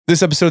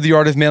This episode of the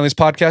Art of Manliness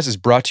podcast is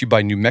brought to you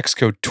by New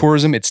Mexico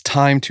Tourism. It's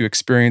time to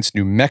experience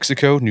New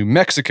Mexico. New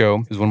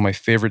Mexico is one of my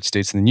favorite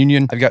states in the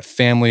Union. I've got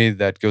family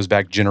that goes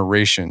back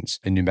generations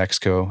in New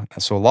Mexico.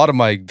 So a lot of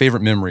my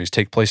favorite memories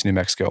take place in New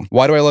Mexico.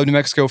 Why do I love New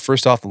Mexico?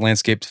 First off, the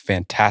landscape's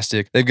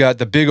fantastic. They've got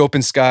the big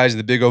open skies,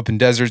 the big open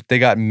deserts. They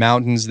got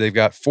mountains, they've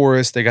got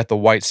forests, they got the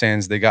white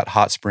sands, they got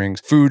hot springs.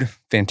 Food,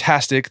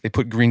 fantastic. They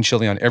put green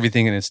chili on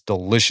everything and it's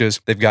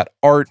delicious. They've got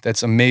art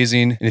that's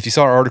amazing. And if you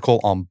saw our article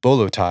on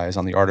bolo ties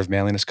on the Art of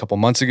Manliness a couple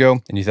months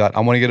ago and you thought, I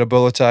want to get a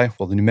bolo tie,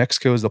 well, New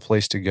Mexico is the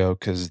place to go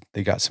because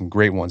they got some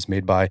great ones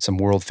made by some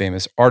world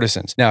famous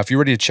artisans. Now, if you're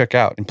ready to check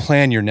out and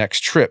plan your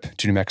next trip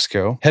to New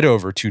Mexico, head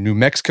over to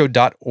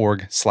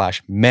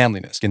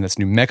newmexico.org/manliness. Again, that's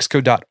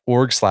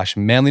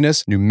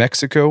newmexico.org/manliness. New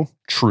Mexico,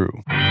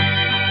 true.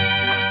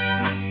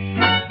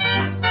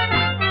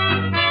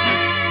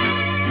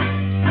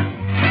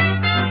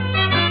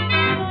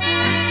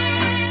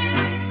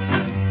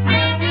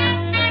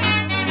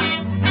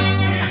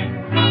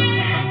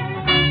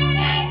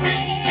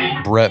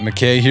 Brett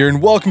McKay here, and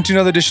welcome to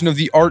another edition of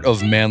the Art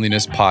of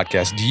Manliness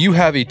podcast. Do you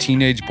have a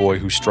teenage boy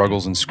who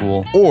struggles in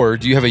school? Or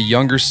do you have a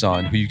younger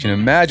son who you can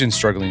imagine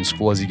struggling in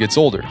school as he gets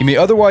older? He may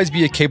otherwise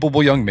be a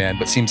capable young man,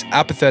 but seems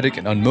apathetic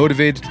and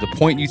unmotivated to the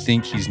point you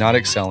think he's not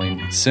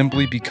excelling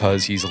simply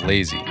because he's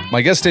lazy.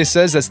 My guest today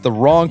says that's the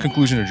wrong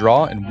conclusion to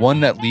draw and one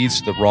that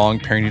leads to the wrong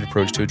parenting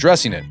approach to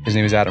addressing it. His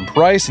name is Adam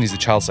Price, and he's a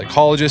child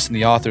psychologist and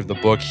the author of the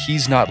book,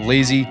 He's Not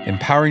Lazy,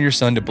 Empowering Your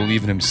Son to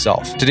Believe in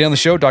Himself. Today on the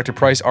show, Dr.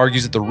 Price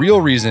argues that the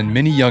real reason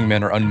many young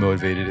men are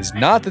unmotivated is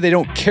not that they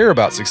don't care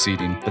about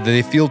succeeding, but that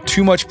they feel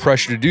too much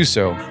pressure to do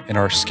so and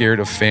are scared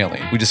of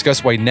failing. We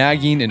discuss why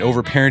nagging and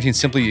overparenting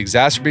simply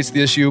exacerbates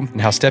the issue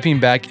and how stepping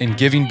back and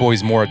giving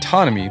boys more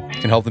autonomy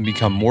can help them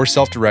become more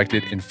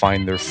self-directed and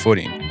find their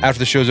footing. After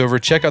the show's over,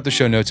 check out the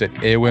show notes at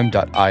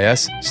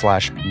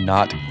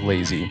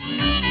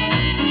aom.is/notlazy.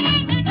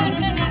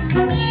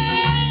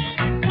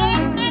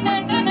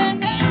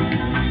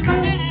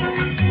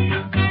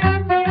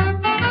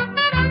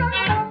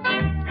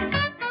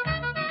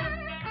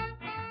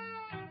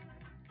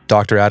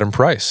 Dr. Adam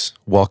Price,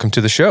 welcome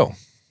to the show.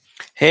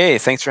 Hey,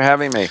 thanks for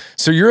having me.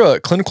 So you're a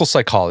clinical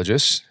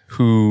psychologist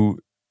who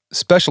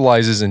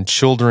specializes in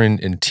children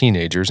and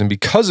teenagers. And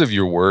because of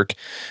your work,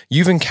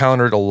 you've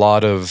encountered a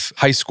lot of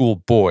high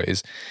school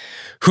boys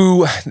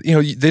who,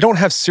 they don't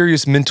have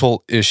serious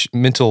mental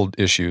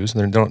issues.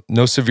 They don't,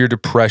 no severe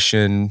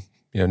depression,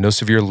 no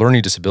severe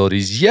learning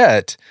disabilities,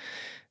 yet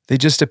they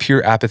just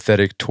appear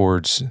apathetic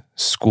towards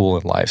school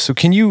and life. So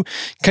can you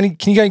kind of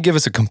give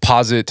us a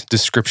composite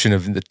description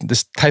of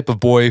this type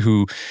of boy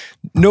who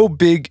no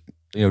big,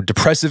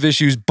 depressive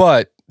issues,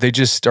 but they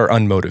just are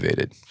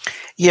unmotivated?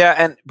 Yeah,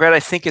 and Brett, I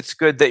think it's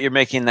good that you're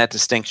making that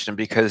distinction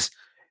because,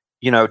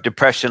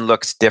 depression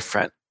looks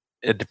different.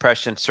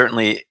 Depression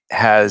certainly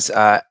has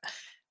a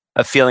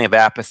feeling of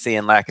apathy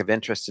and lack of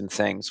interest in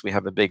things. We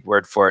have a big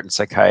word for it in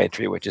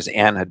psychiatry, which is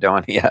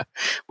anhedonia,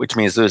 which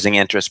means losing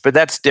interest. But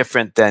that's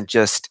different than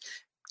just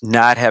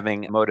not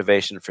having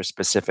motivation for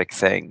specific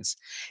things.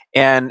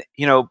 And,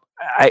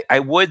 I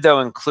would, though,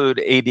 include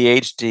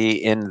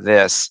ADHD in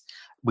this.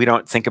 We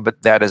don't think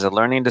about that as a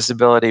learning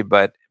disability,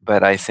 but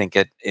I think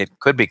it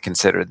could be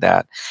considered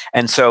that.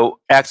 And so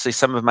actually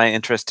some of my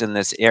interest in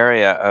this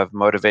area of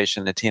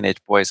motivation in teenage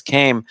boys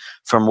came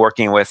from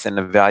working with and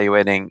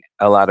evaluating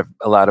a lot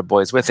of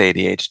boys with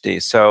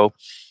ADHD. So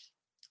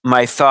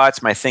my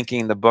thoughts, my thinking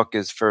in the book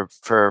is for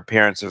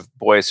parents of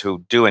boys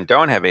who do and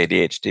don't have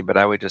ADHD, but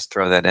I would just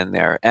throw that in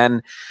there.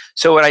 And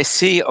so what I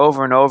see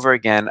over and over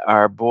again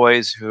are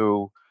boys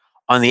who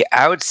on the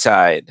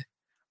outside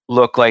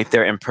look like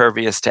they're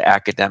impervious to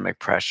academic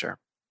pressure.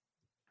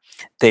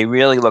 They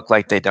really look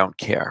like they don't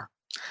care.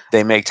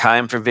 They make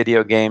time for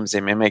video games.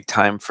 They may make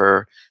time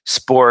for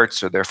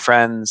sports or their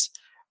friends.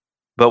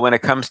 But when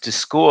it comes to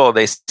school,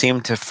 they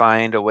seem to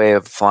find a way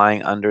of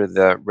flying under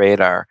the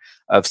radar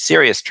of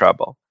serious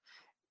trouble.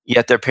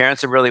 Yet their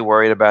parents are really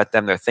worried about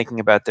them. They're thinking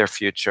about their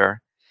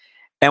future.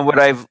 And what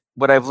I've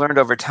learned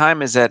over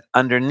time is that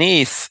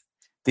underneath,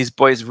 these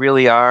boys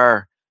really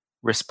are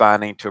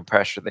responding to a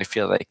pressure they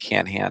feel they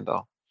can't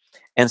handle.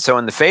 And so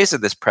in the face of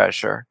this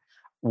pressure,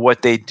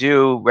 what they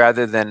do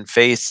rather than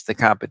face the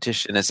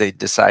competition is they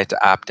decide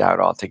to opt out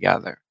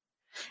altogether.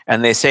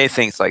 And they say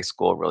things like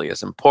school really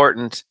is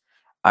important.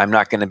 I'm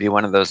not going to be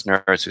one of those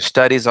nerds who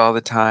studies all the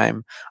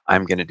time.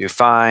 I'm going to do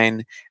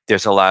fine.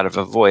 There's a lot of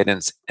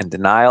avoidance and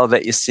denial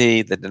that you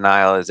see. The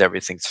denial is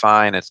everything's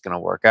fine. It's going to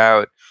work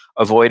out.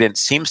 Avoidance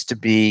seems to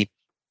be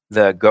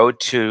the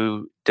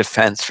go-to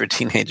defense for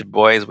teenage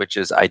boys, which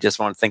is I just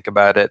won't think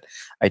about it.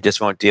 I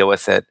just won't deal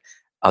with it.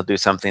 I'll do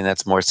something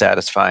that's more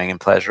satisfying and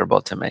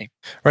pleasurable to me.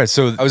 Right.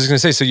 So I was going to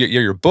say, so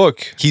your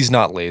book, He's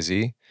Not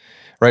Lazy,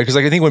 right? Because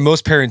I think when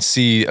most parents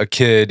see a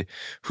kid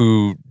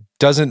who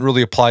doesn't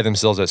really apply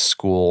themselves at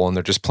school and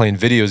they're just playing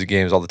video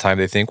games all the time,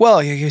 they think, well,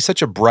 he's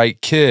such a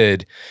bright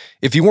kid.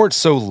 If he weren't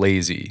so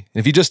lazy,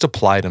 if he just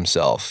applied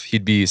himself,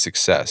 he'd be a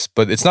success.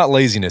 But it's not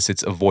laziness,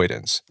 it's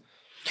avoidance.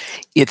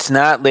 It's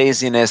not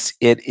laziness.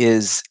 It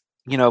is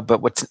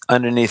but what's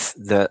underneath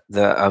the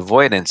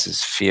avoidance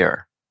is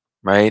fear,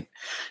 right?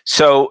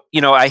 So,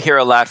 I hear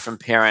a lot from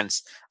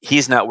parents,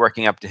 he's not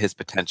working up to his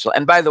potential.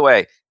 And by the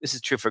way, this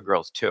is true for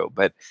girls too,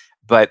 but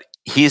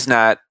he's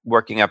not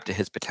working up to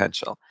his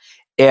potential.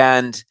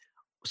 And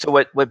so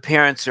what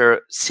parents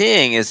are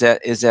seeing is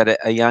that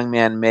a young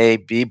man may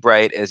be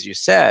bright, as you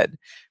said,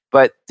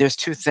 but there's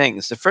two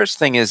things. The first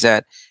thing is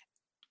that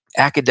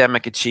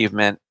academic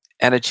achievement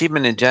and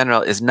achievement in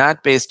general is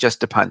not based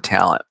just upon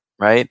talent,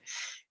 right?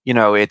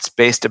 It's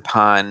based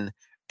upon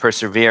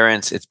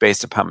perseverance, it's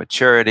based upon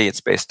maturity,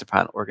 it's based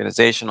upon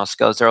organizational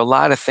skills. There are a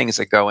lot of things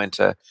that go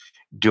into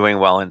doing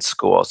well in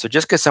school. So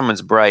just because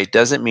someone's bright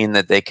doesn't mean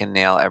that they can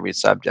nail every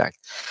subject.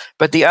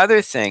 But the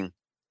other thing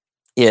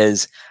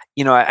is,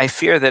 I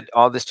fear that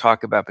all this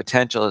talk about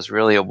potential is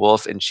really a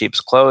wolf in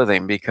sheep's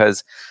clothing,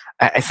 because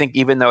I think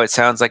even though it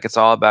sounds like it's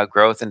all about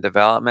growth and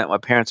development,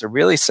 what parents are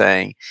really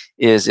saying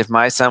is, if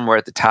my son were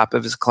at the top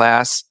of his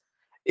class,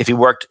 if he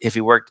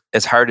worked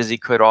as hard as he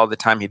could all the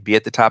time, he'd be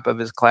at the top of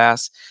his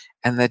class,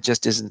 and that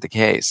just isn't the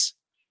case.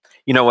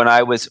 When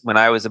I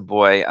was a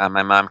boy,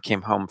 my mom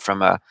came home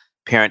from a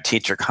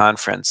parent-teacher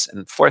conference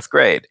in fourth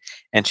grade,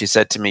 and she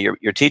said to me,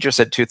 "Your teacher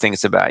said two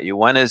things about you.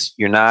 One is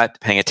you're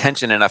not paying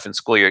attention enough in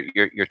school.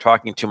 You're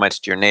talking too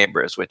much to your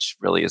neighbors," which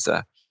really is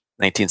a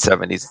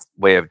 1970s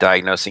way of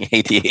diagnosing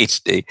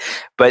ADHD.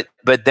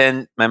 But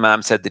then my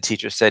mom said, the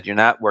teacher said, "You're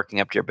not working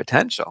up to your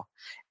potential."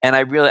 And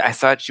I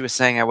thought she was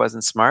saying I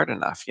wasn't smart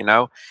enough,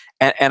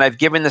 And I've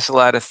given this a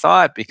lot of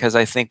thought, because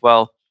I think,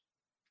 well,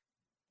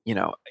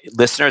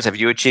 listeners, have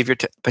you achieved your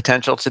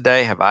potential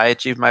today? Have I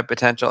achieved my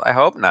potential? I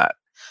hope not.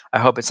 I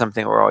hope it's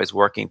something we're always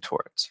working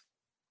towards.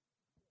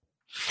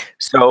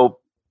 So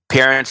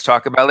parents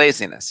talk about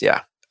laziness. Yeah.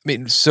 I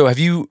mean, so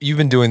you've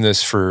been doing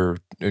this for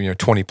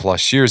 20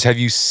 plus years. Have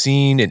you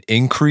seen an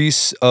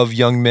increase of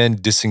young men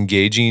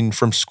disengaging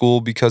from school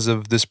because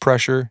of this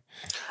pressure?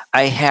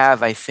 I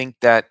have. I think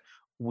that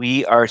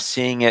we are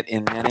seeing it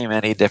in many,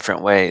 many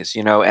different ways,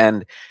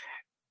 and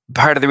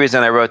part of the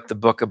reason I wrote the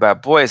book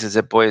about boys is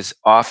that boys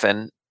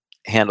often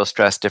handle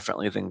stress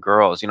differently than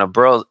girls.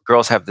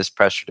 Girls have this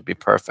pressure to be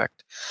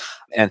perfect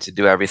and to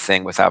do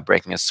everything without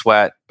breaking a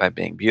sweat, by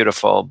being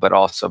beautiful, but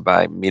also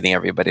by meeting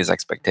everybody's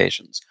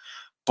expectations.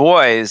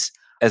 Boys,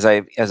 as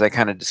I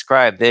kind of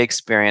described, they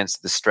experience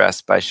the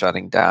stress by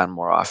shutting down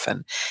more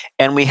often.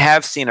 And we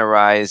have seen a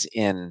rise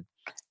in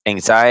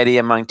anxiety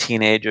among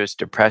teenagers,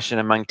 depression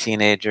among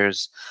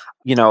teenagers,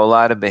 a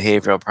lot of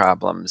behavioral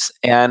problems.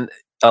 And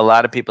a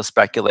lot of people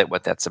speculate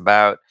what that's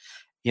about.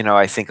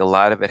 I think a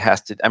lot of it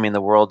has to,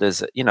 the world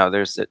is,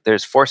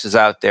 there's forces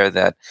out there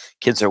that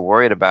kids are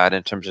worried about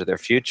in terms of their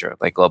future,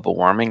 like global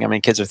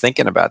warming. Kids are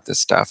thinking about this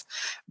stuff,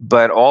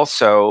 but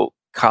also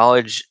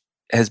college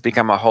has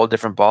become a whole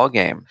different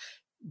ballgame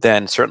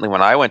than certainly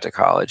when I went to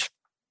college.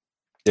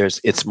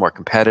 It's more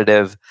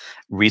competitive,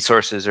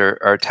 resources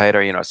are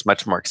tighter, it's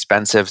much more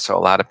expensive. So a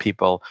lot of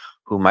people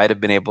who might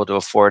have been able to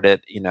afford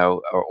it,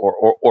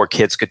 or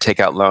kids could take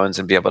out loans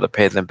and be able to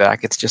pay them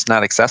back. It's just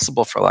not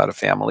accessible for a lot of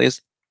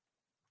families.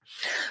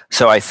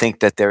 So I think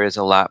that there is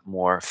a lot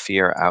more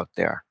fear out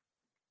there.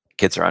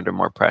 Kids are under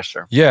more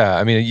pressure. Yeah.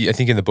 I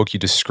think in the book you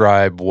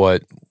describe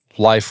what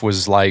life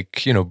was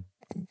like,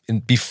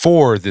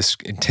 before this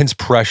intense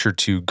pressure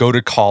to go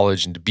to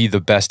college and to be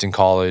the best in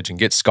college and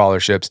get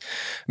scholarships.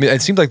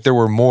 It seemed like there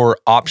were more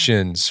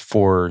options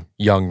for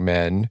young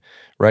men,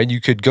 right?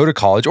 You could go to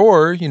college,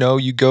 or,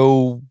 you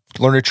go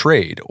learn a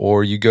trade,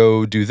 or you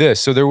go do this.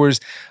 So there was,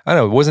 I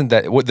don't know, it wasn't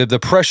that, the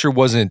pressure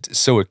wasn't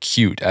so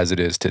acute as it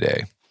is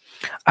today.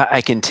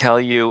 I can tell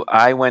you,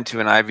 I went to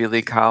an Ivy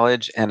League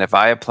college, and if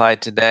I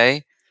applied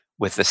today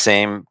with the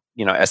same,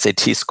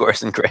 SAT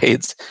scores and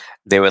grades,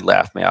 they would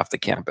laugh me off the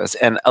campus.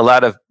 And a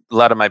lot of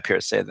my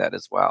peers say that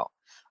as well.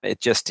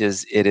 It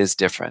is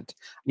different.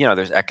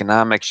 There's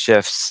economic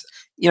shifts.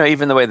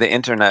 Even the way the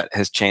internet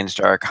has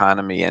changed our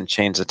economy and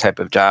changed the type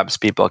of jobs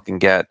people can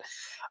get.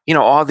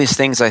 All these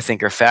things I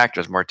think are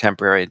factors, more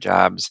temporary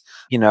jobs.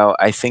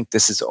 I think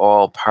this is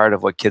all part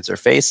of what kids are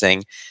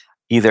facing,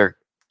 either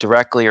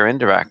directly or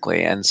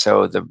indirectly. And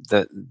so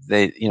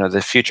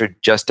the future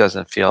just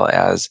doesn't feel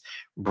as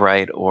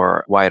bright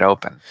or wide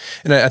open.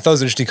 And I thought it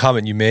was an interesting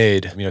comment you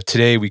made.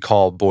 Today we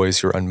call boys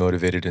who are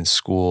unmotivated in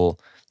school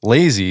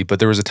lazy, but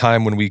there was a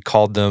time when we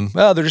called them,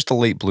 well, they're just a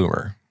late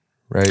bloomer,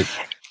 right?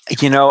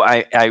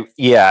 I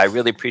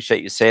really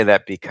appreciate you say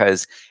that,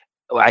 because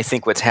I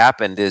think what's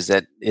happened is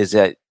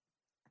that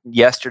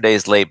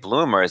yesterday's late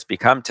bloomer has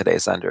become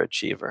today's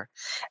underachiever.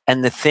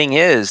 And the thing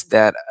is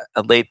that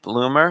a late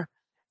bloomer,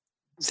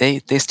 they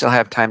still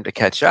have time to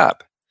catch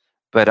up.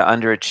 But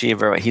an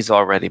underachiever, he's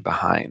already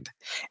behind.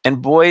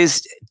 And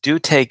boys do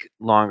take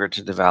longer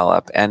to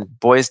develop, and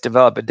boys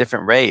develop at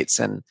different rates.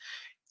 And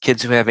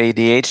kids who have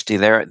ADHD,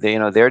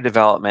 their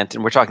development,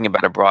 and we're talking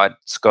about a broad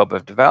scope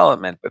of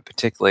development, but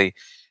particularly,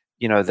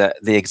 the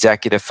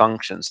executive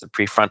functions, the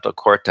prefrontal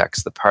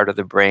cortex, the part of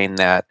the brain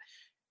that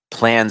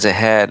plans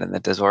ahead and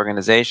that does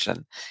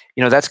organization,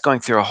 that's going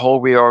through a whole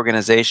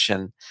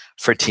reorganization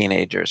for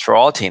teenagers, for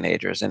all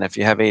teenagers. And if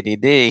you have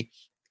ADD,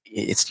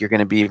 you're going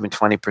to be even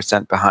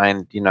 20%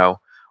 behind,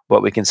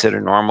 what we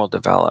consider normal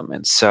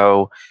development.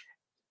 So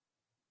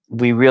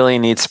we really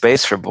need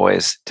space for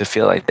boys to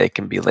feel like they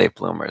can be late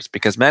bloomers,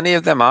 because many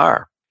of them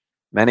are.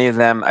 Many of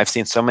them, I've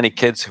seen so many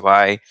kids who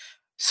I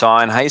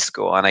saw in high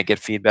school, and I get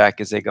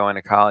feedback as they go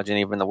into college and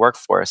even the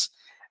workforce,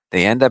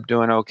 they end up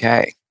doing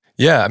okay.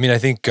 Yeah, I mean, I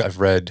think I've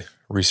read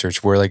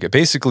research where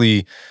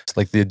basically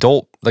the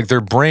adult, their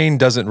brain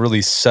doesn't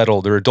really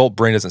settle, their adult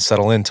brain doesn't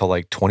settle in until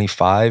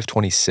 25,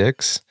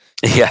 26.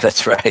 Yeah,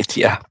 that's right.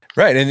 Yeah.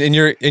 Right. And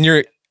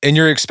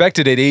you're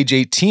expected at age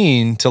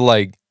 18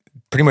 to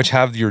pretty much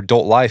have your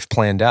adult life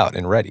planned out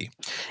and ready.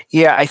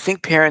 Yeah, I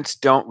think parents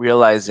don't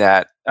realize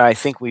that. I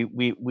think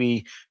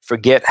we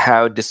forget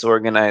how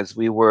disorganized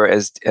we were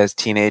as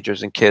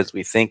teenagers and kids.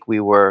 We think we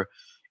were,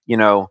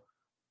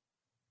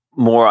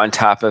 more on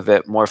top of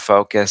it, more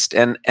focused.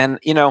 And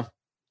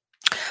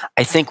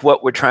I think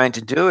what we're trying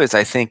to do is,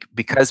 I think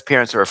because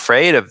parents are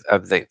afraid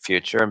of the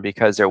future and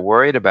because they're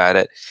worried about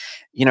it,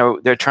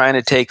 they're trying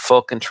to take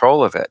full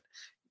control of it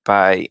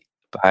by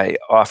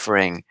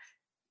offering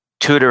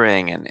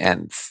tutoring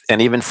and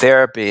even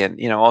therapy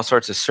and all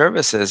sorts of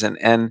services.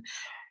 And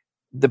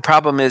the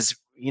problem is,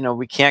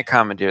 we can't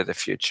commandeer the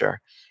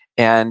future.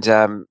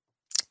 And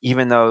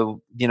even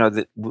though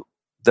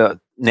the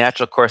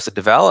natural course of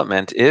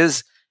development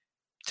is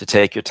to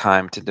take your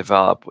time to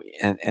develop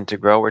and to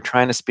grow, we're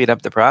trying to speed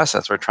up the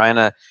process. We're trying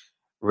to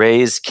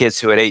raise kids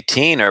who at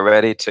 18 are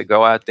ready to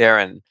go out there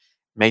and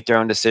make their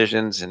own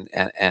decisions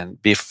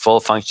and be full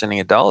functioning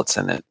adults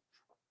and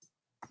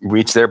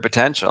reach their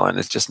potential. And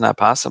it's just not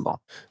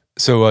possible.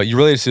 So you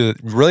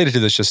related to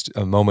this just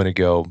a moment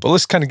ago, but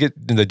let's kind of get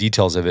into the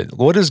details of it.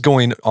 What is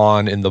going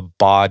on in the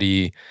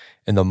body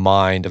and the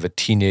mind of a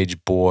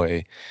teenage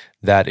boy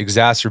that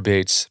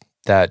exacerbates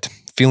that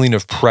feeling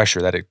of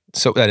pressure,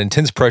 that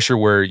intense pressure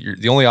where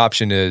the only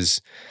option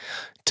is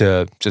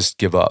to just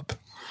give up?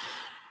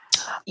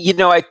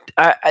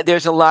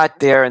 There's a lot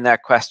there in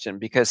that question,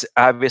 because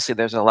obviously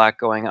there's a lot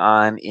going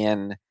on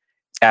in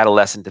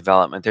adolescent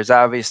development. There's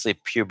obviously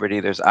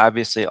puberty. There's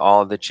obviously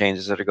all of the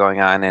changes that are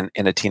going on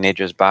in a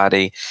teenager's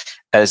body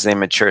as they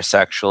mature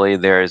sexually.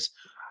 There's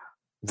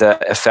the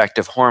effect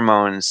of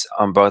hormones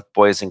on both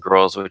boys and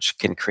girls, which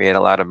can create a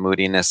lot of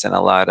moodiness and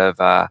a lot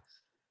of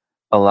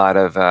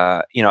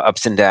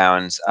ups and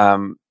downs.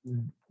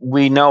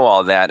 We know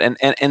all that,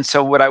 and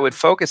so what I would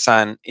focus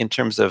on in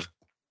terms of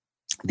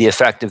the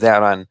effect of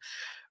that on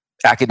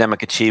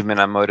academic achievement,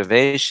 on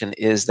motivation,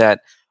 is that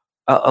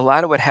a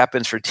lot of what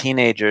happens for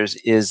teenagers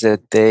is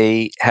that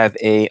they have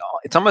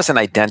it's almost an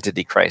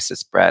identity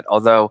crisis, Brett.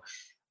 Although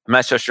I'm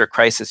not so sure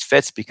crisis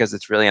fits, because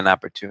it's really an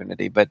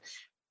opportunity. But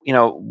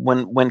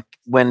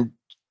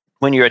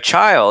when you're a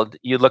child,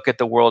 you look at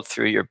the world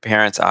through your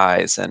parents'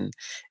 eyes, and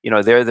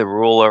they're the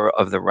ruler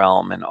of the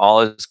realm, and all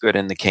is good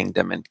in the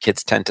kingdom. And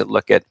kids tend to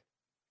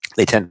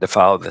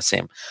follow the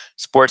same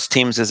sports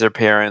teams as their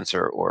parents,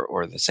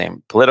 or the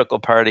same political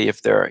party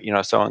if they're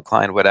so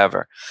inclined,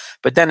 whatever.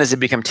 But then as they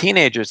become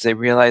teenagers, they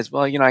realize,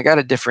 well, I got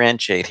to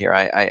differentiate here.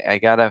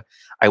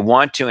 I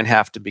want to and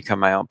have to become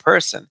my own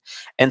person.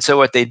 And so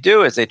what they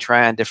do is they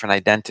try on different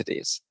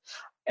identities.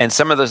 And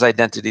some of those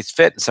identities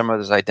fit, and some of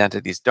those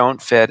identities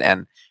don't fit.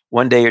 And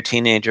one day your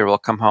teenager will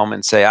come home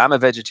and say, I'm a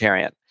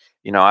vegetarian.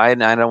 I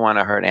don't want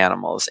to hurt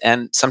animals.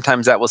 And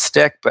sometimes that will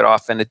stick, but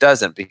often it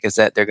doesn't, because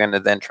they're going to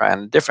then try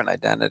on a different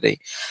identity.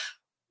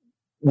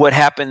 What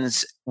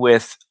happens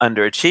with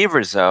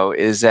underachievers, though,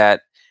 is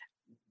that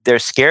they're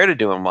scared of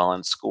doing well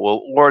in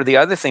school. Or the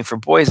other thing for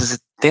boys is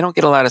that they don't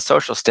get a lot of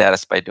social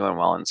status by doing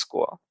well in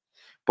school.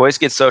 Boys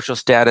get social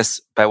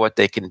status by what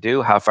they can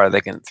do, how far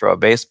they can throw a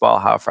baseball,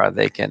 how far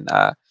they can,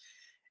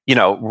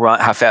 run,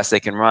 how fast they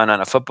can run on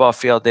a football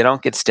field. They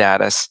don't get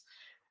status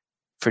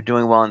for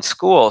doing well in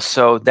school.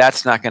 So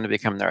that's not going to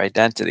become their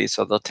identity.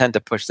 So they'll tend to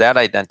push that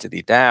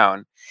identity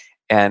down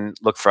and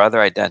look for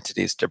other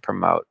identities to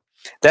promote.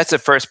 That's the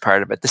first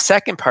part of it. The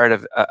second part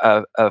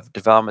of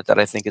development that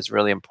I think is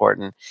really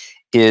important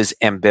is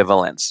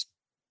ambivalence.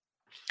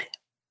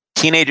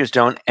 Teenagers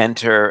don't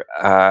enter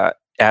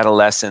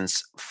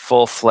adolescence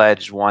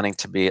full-fledged wanting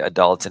to be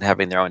adults and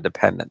having their own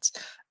independence.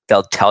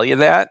 They'll tell you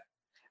that.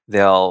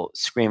 They'll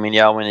scream and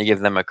yell when you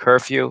give them a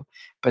curfew.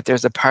 But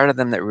there's a part of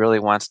them that really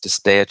wants to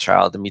stay a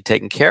child and be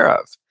taken care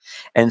of.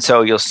 And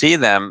so you'll see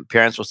them,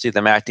 parents will see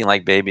them acting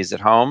like babies at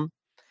home,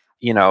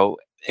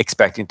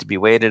 expecting to be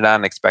waited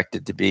on,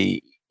 expected to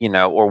be,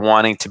 or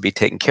wanting to be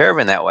taken care of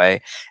in that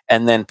way,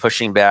 and then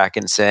pushing back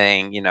and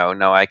saying,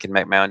 no, I can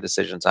make my own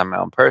decisions. I'm my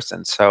own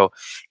person. So,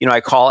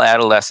 I call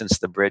adolescence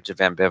the bridge of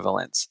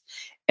ambivalence.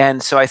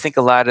 And so I think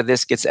a lot of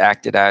this gets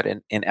acted out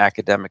in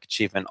academic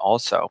achievement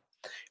also,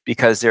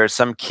 because there are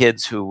some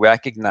kids who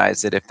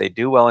recognize that if they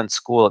do well in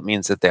school, it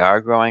means that they are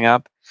growing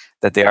up,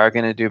 that they are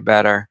going to do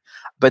better.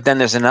 But then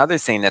there's another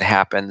thing that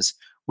happens,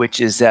 which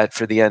is that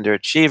for the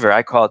underachiever,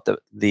 I call it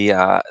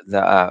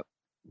the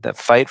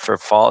fight for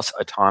false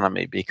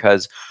autonomy,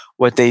 because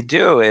what they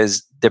do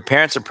is their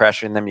parents are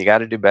pressuring them, you got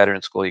to do better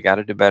in school, you got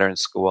to do better in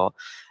school.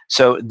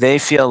 So they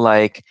feel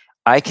like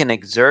I can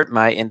exert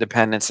my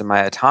independence and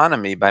my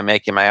autonomy by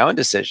making my own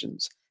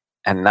decisions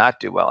and not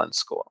do well in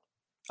school.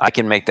 I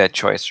can make that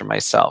choice for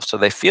myself. So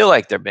they feel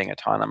like they're being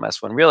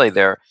autonomous when really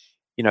they're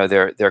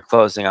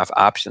closing off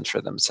options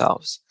for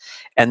themselves.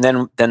 And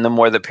then the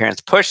more the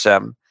parents push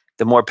them,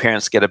 the more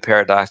parents get a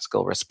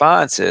paradoxical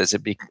response is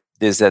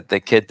that the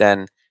kid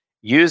then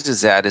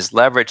uses that as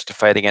leverage to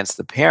fight against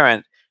the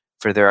parent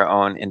for their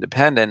own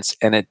independence.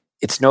 And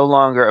it's no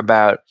longer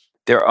about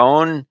their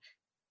own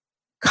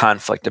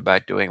conflict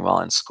about doing well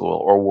in school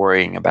or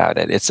worrying about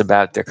it. It's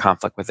about their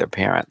conflict with their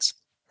parents.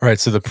 Right.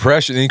 So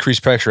the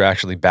increased pressure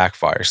actually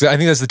backfires. I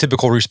think that's the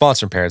typical response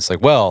from parents.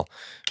 Like, well,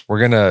 we're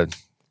gonna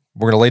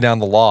lay down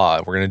the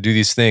law. We're gonna do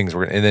these things.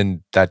 And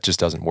then that just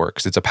doesn't work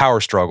because it's a power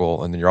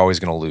struggle, and then you're always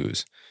gonna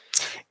lose.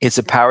 It's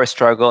a power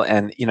struggle,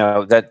 and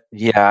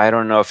I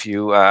don't know if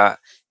you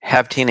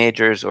have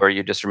teenagers or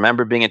you just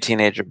remember being a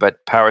teenager,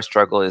 but power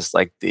struggle is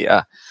like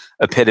the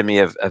epitome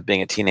of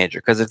being a teenager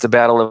because it's a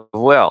battle of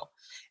will,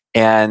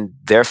 and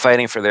they're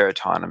fighting for their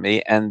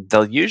autonomy, and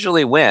they'll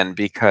usually win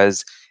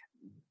because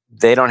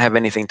they don't have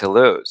anything to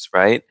lose,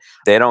 right?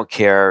 They don't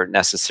care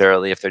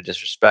necessarily if they're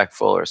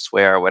disrespectful or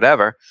swear or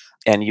whatever,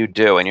 and you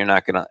do, and you're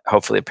not going to,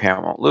 hopefully a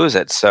parent won't lose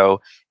it.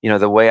 So,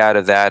 the way out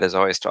of that is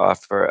always to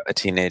offer a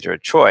teenager a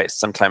choice.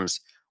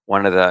 Sometimes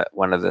one of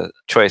the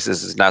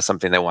choices is not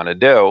something they want to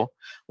do.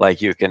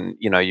 Like you can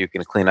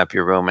clean up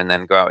your room and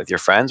then go out with your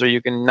friends, or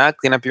you can not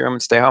clean up your room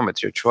and stay home.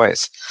 It's your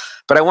choice.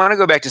 But I want to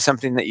go back to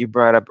something that you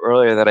brought up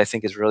earlier that I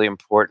think is really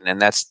important,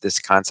 and that's this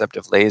concept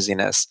of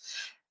laziness.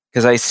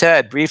 Because I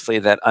said briefly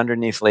that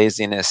underneath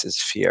laziness is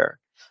fear.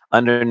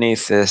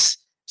 Underneath this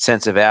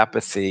sense of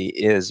apathy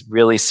is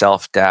really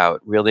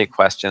self-doubt, really a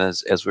question,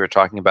 as we were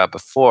talking about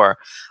before,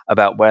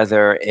 about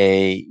whether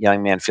a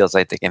young man feels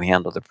like they can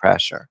handle the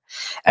pressure.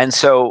 And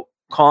so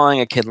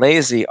calling a kid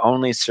lazy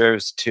only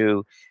serves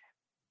to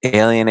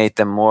alienate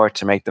them more,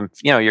 to make them,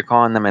 you're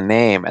calling them a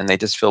name and they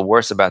just feel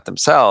worse about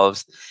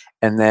themselves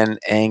and then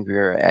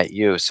angrier at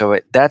you. So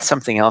that's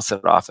something else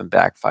that often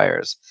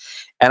backfires.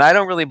 And I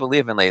don't really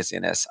believe in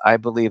laziness. I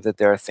believe that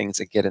there are things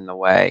that get in the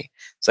way,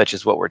 such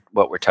as what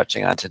we're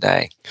touching on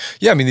today.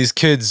 Yeah, I mean, these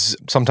kids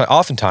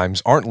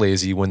oftentimes aren't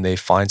lazy when they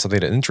find something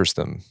that interests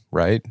them,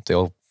 right?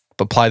 They'll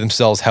apply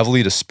themselves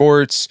heavily to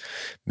sports,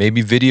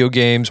 maybe video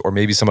games, or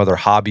maybe some other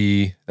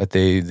hobby that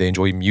they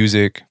enjoy.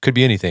 Music, could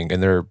be anything,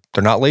 and they're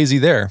not lazy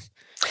there.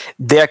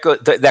 That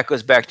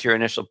goes back to your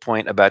initial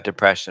point about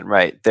depression,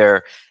 right?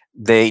 There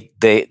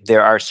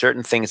are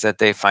certain things that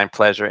they find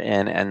pleasure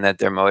in and that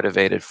they're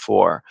motivated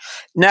for.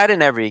 Not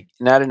in every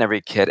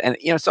kid. And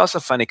it's also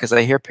funny because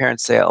I hear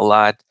parents say a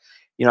lot,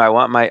 I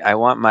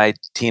want my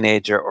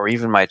teenager or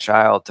even my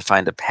child to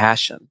find a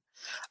passion.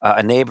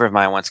 A neighbor of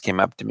mine once came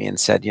up to me and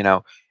said,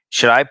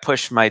 should I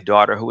push my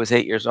daughter who was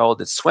 8 years old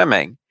at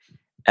swimming?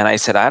 And I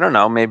said, I don't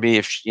know, maybe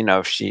if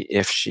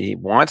she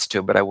wants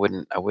to, but I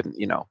wouldn't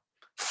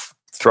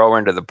throw her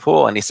into the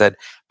pool. And he said,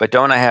 but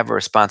don't I have a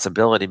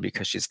responsibility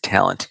because she's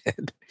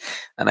talented?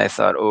 And I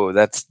thought, oh,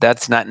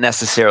 that's not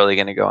necessarily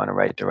going to go in the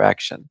right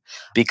direction,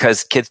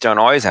 because kids don't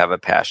always have a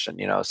passion.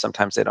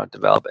 Sometimes they don't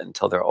develop it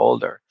until they're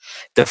older.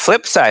 The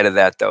flip side of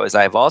that, though, is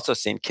I've also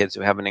seen kids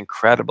who have an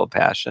incredible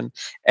passion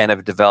and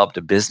have developed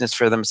a business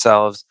for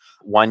themselves.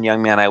 One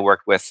young man I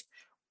worked with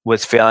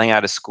was failing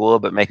out of school,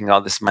 but making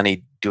all this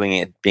money doing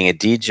it, being a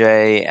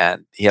DJ,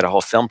 and he had a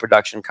whole film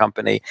production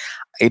company.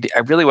 I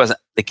really wasn't,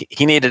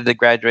 he needed to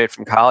graduate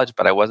from college,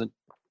 but I wasn't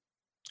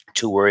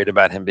too worried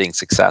about him being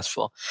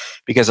successful,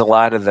 because a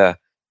lot of the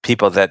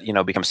people that,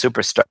 become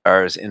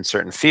superstars in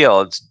certain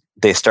fields,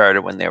 they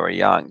started when they were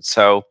young.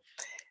 So,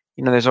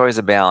 there's always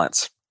a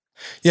balance.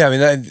 Yeah, I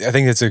mean, I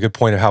think that's a good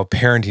point of how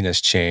parenting has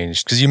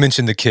changed. Because you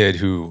mentioned the kid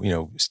who,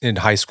 in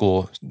high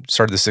school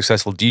started the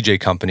successful DJ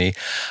company.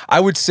 I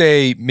would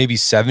say maybe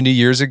 70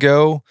 years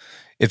ago,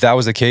 if that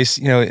was the case,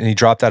 and he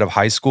dropped out of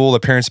high school, the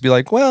parents would be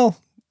like, well,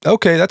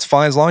 okay, that's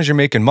fine as long as you're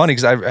making money.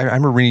 Because I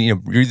remember reading,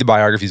 read the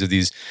biographies of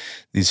these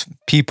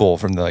people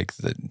from the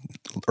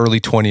early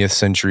 20th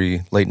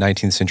century, late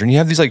 19th century. And you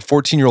have these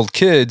 14-year-old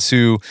kids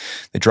who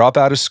they drop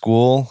out of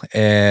school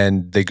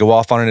and they go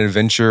off on an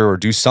adventure or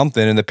do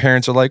something. And the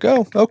parents are like,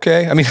 oh,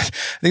 okay. I mean, I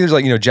think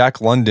there's Jack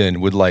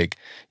London would when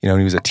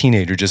he was a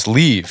teenager, just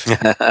leave.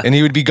 And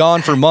he would be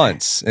gone for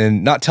months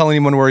and not tell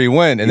anyone where he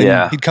went. And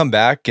then he'd come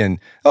back and,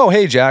 oh,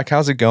 hey, Jack,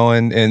 how's it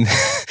going? And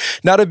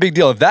not a big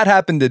deal. If that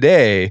happened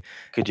today,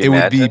 it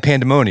would be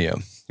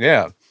pandemonium.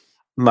 Yeah.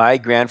 My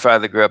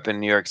grandfather grew up in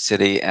New York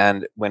City,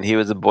 and when he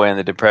was a boy in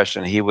the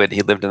Depression, he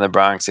lived in the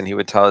Bronx, and he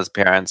would tell his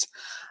parents,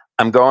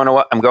 I'm going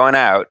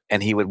out,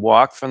 and he would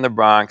walk from the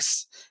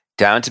Bronx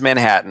down to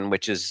Manhattan,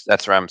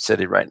 that's where I'm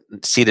seated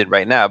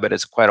right now, but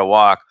it's quite a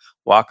walk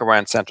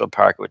around Central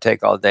Park. It would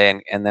take all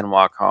day, and then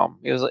walk home.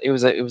 It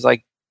was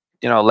like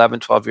 11,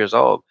 12 years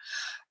old.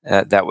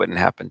 That wouldn't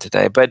happen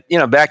today. But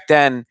back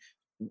then,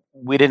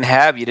 you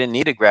didn't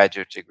need a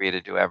graduate degree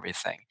to do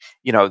everything.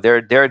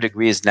 There are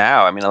degrees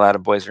now. I mean, a lot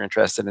of boys are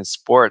interested in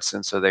sports,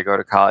 and so they go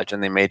to college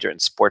and they major in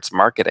sports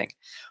marketing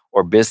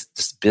or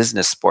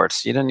business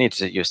sports. You didn't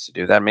used to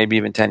do that, maybe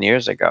even 10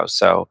 years ago.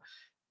 So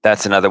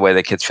that's another way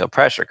that kids feel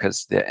pressure,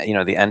 because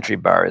the entry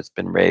bar has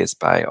been raised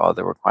by all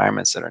the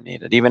requirements that are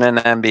needed. Even in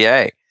an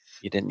MBA,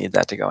 you didn't need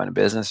that to go into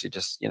business. You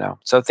just,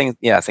 so things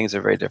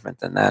are very different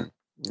than then.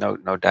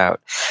 No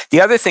doubt.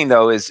 The other thing,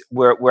 though, is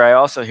where I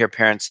also hear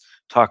parents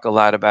talk a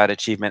lot about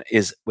achievement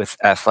is with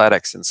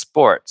athletics and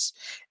sports.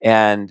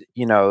 And,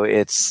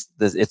 it's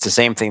the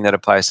same thing that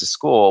applies to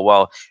school.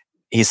 Well,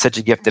 he's such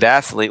a gifted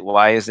athlete.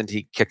 Why isn't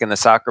he kicking the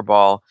soccer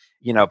ball,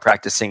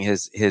 practicing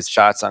his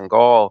shots on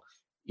goal,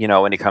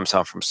 when he comes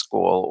home from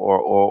school,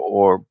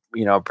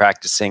 or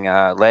practicing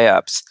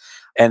layups?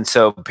 And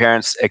so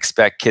parents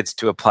expect kids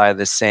to apply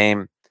the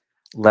same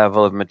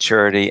level of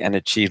maturity and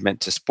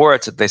achievement to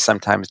sports that they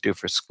sometimes do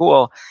for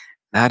school.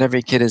 Not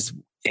every kid is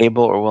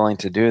able or willing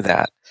to do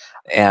that.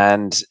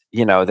 And,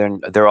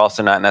 they're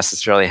also not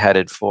necessarily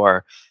headed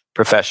for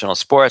professional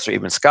sports or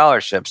even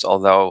scholarships,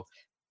 although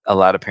a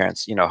lot of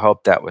parents,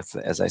 hope that with,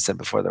 as I said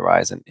before, the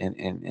rise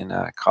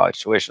in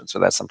college tuition. So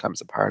that's sometimes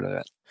a part of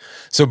it.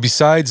 So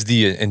besides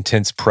the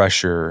intense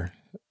pressure,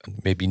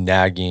 maybe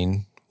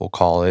nagging, we'll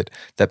call it,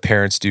 that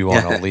parents do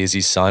on a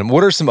lazy son,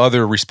 what are some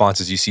other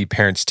responses you see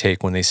parents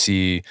take when they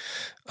see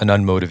an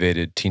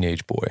unmotivated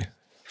teenage boy?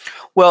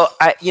 Well,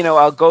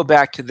 I'll go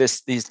back to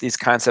these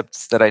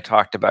concepts that I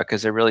talked about,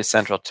 because they're really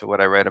central to what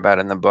I write about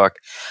in the book,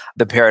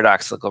 the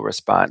paradoxical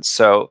response.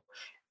 So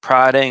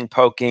prodding,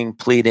 poking,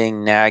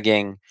 pleading,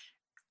 nagging,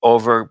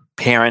 over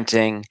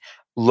parenting,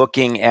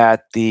 looking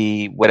at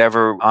the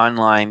whatever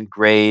online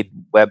grade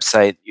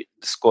website the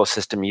school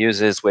system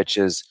uses, which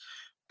is,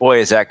 boy,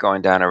 is that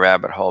going down a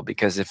rabbit hole.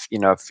 Because if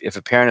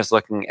a parent is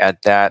looking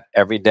at that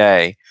every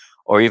day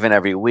or even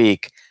every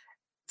week,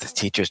 the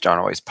teachers don't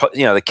always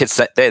the kids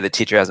say the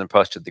teacher hasn't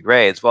posted the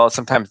grades. Well,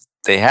 sometimes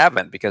they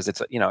haven't, because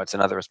it's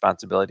another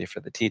responsibility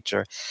for the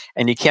teacher,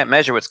 and you can't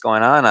measure what's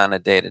going on a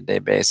day-to-day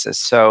basis.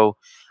 So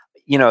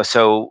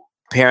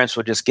parents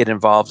will just get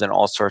involved in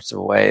all sorts of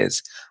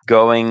ways,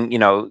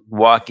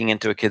 walking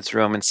into a kid's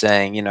room and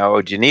saying,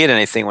 oh, do you need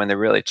anything, when they're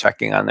really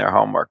checking on their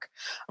homework,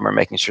 or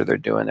making sure they're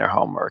doing their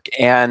homework.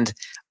 And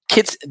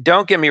kids,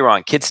 don't get me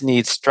wrong, kids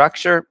need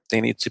structure,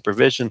 they need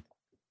supervision,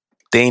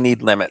 they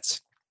need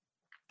limits.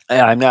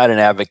 And I'm not an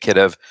advocate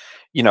of,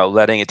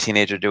 letting a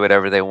teenager do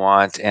whatever they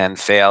want and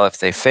fail if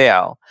they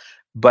fail,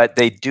 but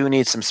they do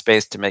need some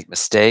space to make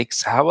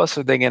mistakes. How else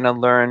are they going to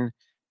learn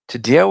to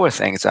deal with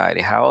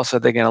anxiety? How else are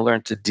they going to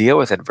learn to deal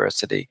with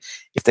adversity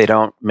if they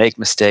don't make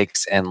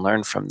mistakes and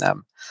learn from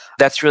them?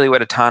 That's really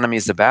what autonomy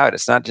is about.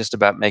 It's not just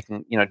about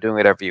doing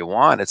whatever you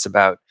want. It's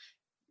about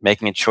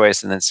making a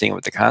choice and then seeing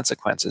what the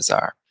consequences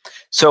are.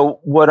 So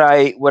what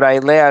I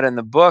lay out in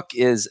the book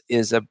is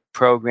a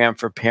program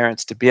for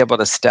parents to be able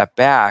to step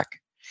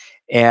back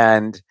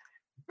and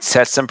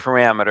set some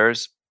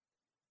parameters,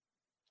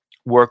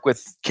 work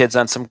with kids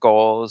on some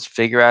goals,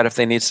 figure out if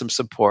they need some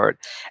support,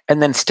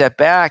 and then step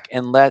back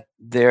and let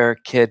their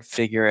kid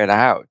figure it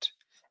out,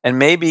 and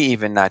maybe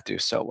even not do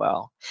so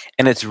well.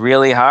 And it's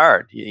really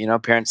hard.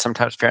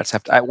 Sometimes parents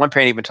have to. One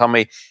parent even told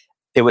me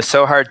it was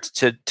so hard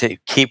to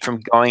keep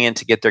from going in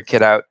to get their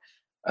kid out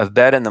of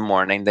bed in the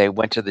morning. They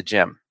went to the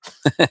gym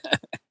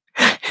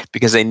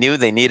because they knew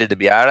they needed to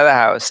be out of the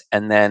house,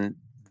 and then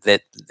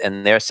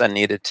their son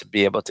needed to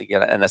be able to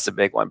get, and that's a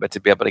big one, but to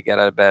be able to get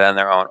out of bed on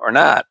their own or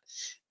not.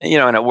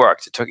 And it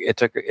worked. It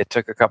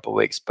took a couple of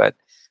weeks, but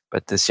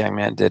this young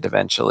man did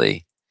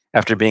eventually.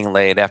 After being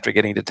late, after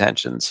getting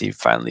detentions, he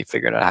finally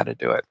figured out how to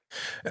do it.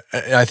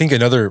 I think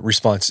another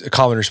a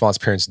common response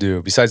parents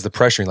do, besides the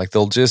pressuring, like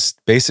they'll just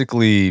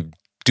basically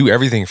do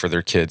everything for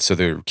their kid. So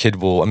their kid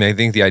will, I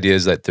think the idea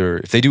is that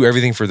if they do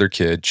everything for their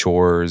kid,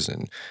 chores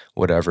and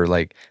whatever,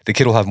 like the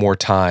kid will have more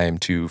time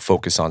to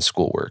focus on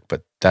schoolwork,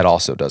 but that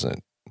also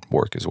doesn't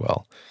work as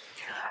well.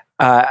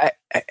 I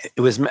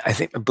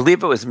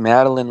believe it was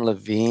Madeline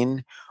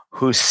Levine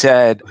who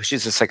said,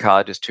 she's a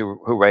psychologist who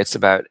writes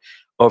about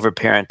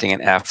overparenting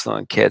and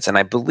affluent kids. And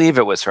I believe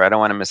it was her. I don't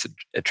want to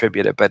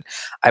misattribute it, but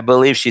I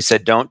believe she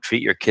said, don't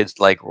treat your kids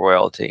like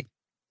royalty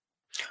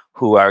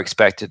who are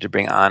expected to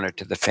bring honor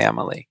to the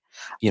family.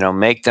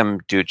 Make them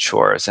do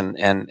chores.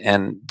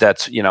 And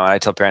that's, I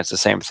tell parents the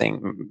same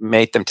thing,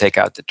 make them take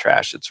out the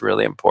trash. It's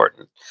really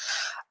important.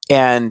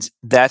 And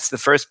that's the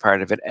first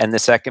part of it. And the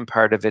second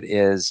part of it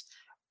is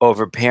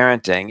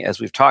overparenting, as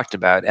we've talked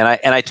about. And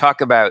I talk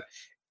about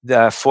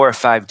the 4 or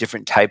 5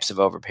 different types of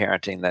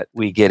overparenting that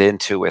we get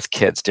into with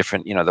kids,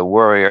 different, the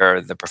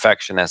worrier, the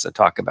perfectionist. I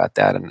talk about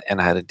that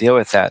and how to deal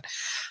with that.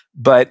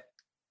 But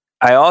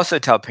I also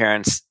tell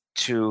parents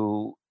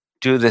to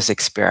do this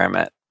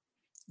experiment.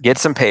 Get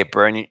some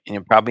paper, and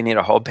you probably need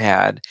a whole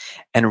pad,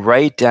 and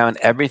write down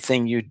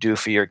everything you do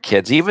for your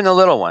kids, even the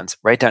little ones.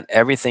 Write down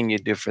everything you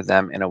do for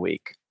them in a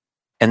week.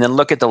 And then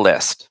look at the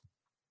list.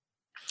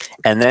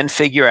 And then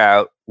figure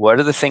out what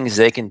are the things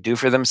they can do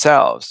for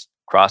themselves.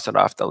 Cross it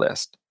off the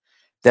list.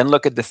 Then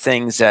look at the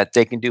things that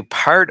they can do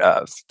part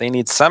of. They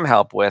need some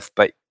help with,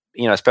 but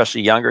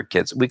especially younger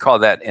kids. We call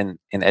that in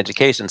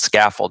education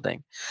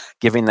scaffolding,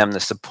 giving them the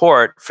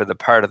support for the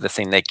part of the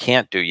thing they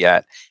can't do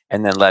yet,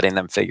 and then letting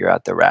them figure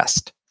out the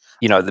rest.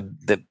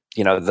 The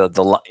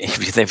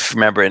if you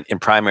remember in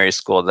primary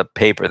school, the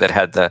paper that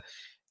had the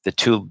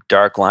two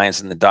dark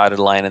lines and the dotted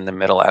line in the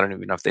middle. I don't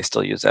even know if they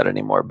still use that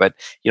anymore, but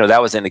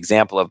that was an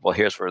example of, well,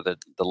 here's where the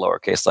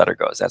lowercase letter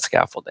goes. That's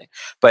scaffolding.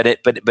 But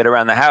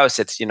around the house,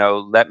 it's,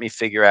 let me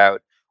figure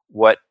out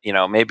what,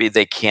 maybe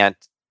they can't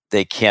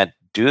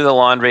do the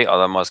laundry,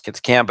 although most kids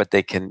can, but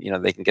they can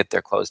get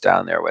their clothes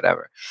down there or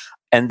whatever.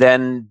 And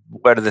then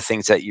what are the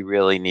things that you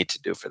really need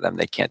to do for them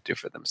they can't do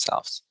for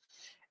themselves?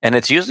 And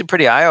it's usually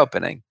pretty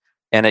eye-opening.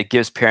 And it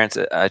gives parents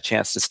a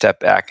chance to step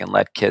back and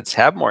let kids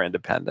have more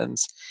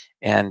independence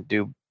and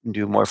do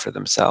more for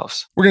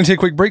themselves. We're going to take a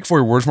quick break for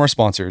a word from our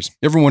sponsors.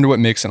 You ever wonder what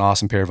makes an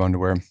awesome pair of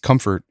underwear?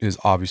 Comfort is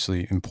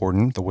obviously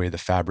important, the way the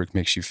fabric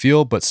makes you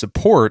feel, but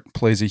support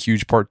plays a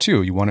huge part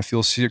too. You want to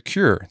feel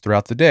secure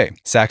throughout the day.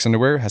 Saxx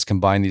Underwear has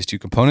combined these two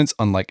components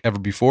unlike ever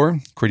before,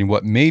 creating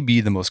what may be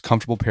the most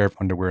comfortable pair of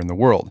underwear in the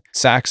world.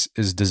 Saxx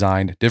is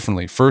designed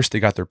differently. First, they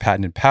got their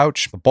patented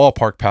pouch, the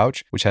ballpark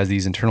pouch, which has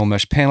these internal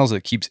mesh panels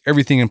that keeps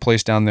everything in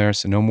place down there,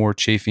 so no more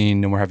chafing,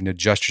 no more having to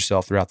adjust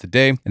yourself throughout the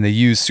day. And they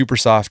use super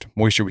soft,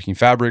 moisture-wicking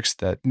fabrics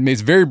that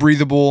is very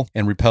breathable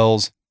and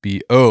repels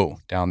BO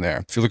down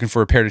there. If you're looking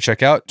for a pair to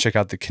check out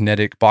the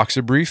Kinetic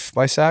Boxer Brief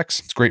by Saxx.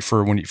 It's great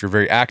for if you're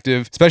very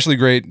active, especially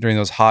great during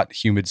those hot,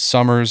 humid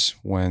summers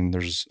when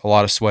there's a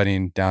lot of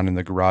sweating down in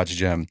the garage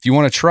gym. If you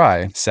want to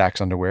try Saxx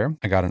underwear,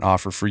 I got an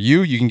offer for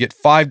you. You can get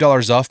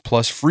 $5 off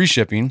plus free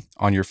shipping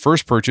on your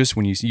first purchase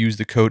when you use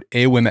the code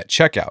AOM at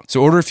checkout.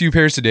 So order a few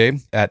pairs today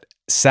at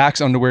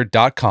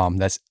saxxunderwear.com.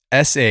 That's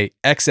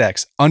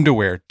SAXX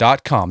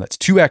underwear.com. That's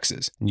 2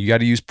 X's. And you got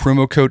to use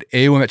promo code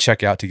AOM at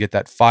checkout to get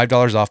that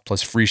 $5 off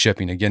plus free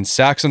shipping. Again,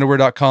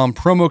 saxxunderwear.com,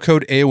 promo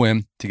code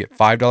AOM to get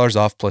 $5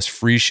 off plus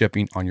free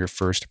shipping on your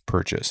first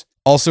purchase.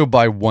 Also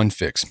buy One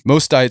Fix.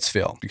 Most diets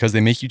fail because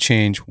they make you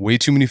change way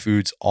too many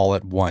foods all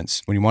at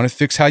once. When you want to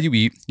fix how you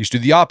eat, you should do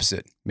the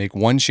opposite. Make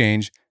one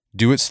change,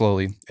 do it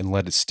slowly, and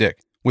let it stick.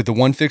 With the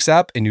One Fix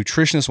app, a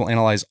nutritionist will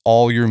analyze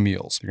all your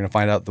meals. You're going to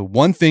find out the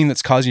one thing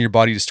that's causing your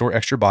body to store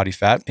extra body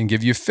fat and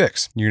give you a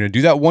fix. You're going to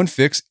do that one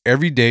fix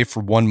every day for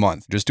 1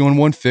 month. Just doing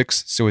one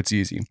fix so it's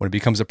easy. When it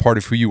becomes a part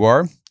of who you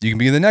are, you can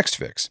be the next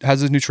fix. How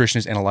does the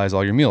nutritionist analyze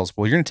all your meals?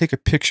 Well, you're going to take a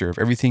picture of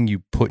everything you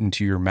put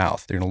into your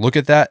mouth. They're going to look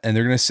at that and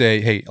they're going to say,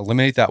 hey,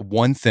 eliminate that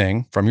one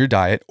thing from your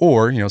diet,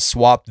 or,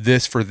 swap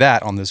this for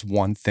that on this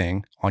one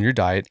thing on your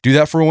diet. Do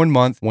that for 1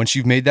 month. Once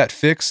you've made that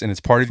fix and it's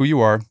part of who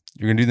you are,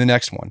 you're going to do the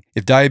next one.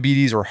 If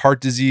diabetes or heart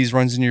disease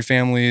runs in your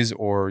families,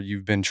 or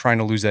you've been trying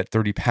to lose that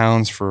 30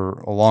 pounds for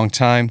a long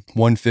time,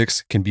 One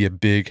Fix can be a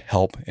big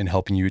help in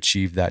helping you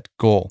achieve that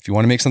goal. If you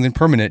want to make something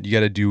permanent, you got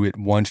to do it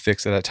one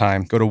fix at a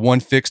time. Go to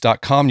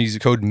onefix.com and use the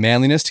code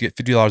manliness to get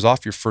 $50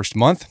 off your first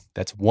month.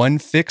 That's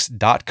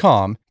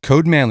onefix.com,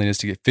 code manliness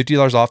to get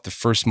 $50 off the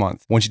first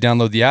month. Once you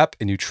download the app,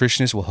 a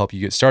nutritionist will help you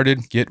get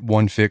started. Get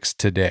One Fix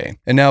today.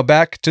 And now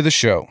back to the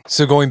show.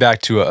 So going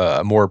back to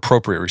a more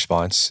appropriate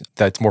response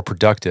that's more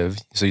productive.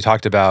 So you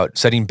talked about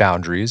setting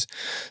boundaries.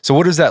 So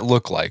what does that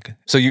look like?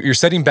 So you're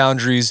setting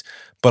boundaries,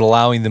 but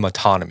allowing them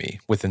autonomy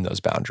within those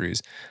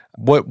boundaries.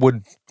 What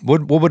would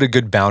a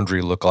good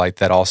boundary look like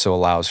that also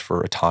allows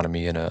for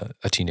autonomy in a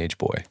teenage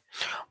boy?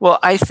 Well,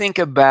 I think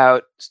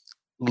about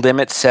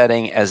limit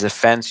setting as a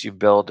fence you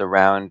build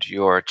around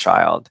your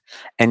child,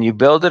 and you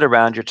build it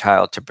around your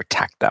child to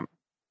protect them.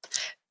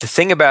 The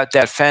thing about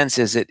that fence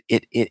is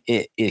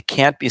it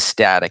can't be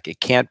static. It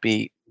can't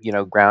be,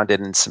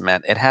 grounded in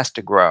cement. It has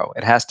to grow.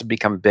 It has to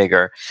become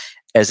bigger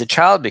as a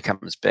child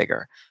becomes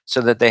bigger, so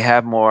that they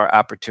have more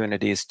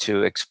opportunities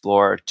to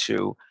explore,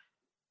 to,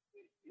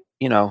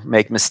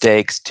 make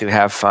mistakes, to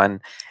have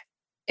fun.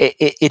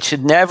 It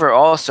should never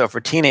also, for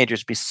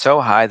teenagers, be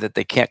so high that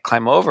they can't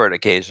climb over it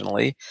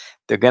occasionally.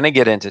 They're going to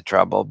get into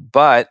trouble,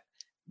 but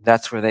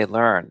that's where they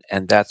learn,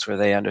 and that's where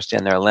they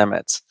understand their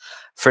limits.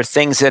 For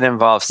things that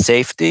involve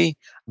safety,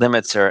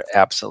 limits are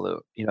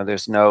absolute.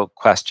 There's no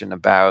question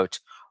about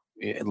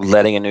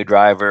letting a new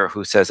driver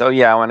who says, oh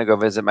yeah, I want to go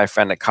visit my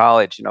friend at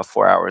college,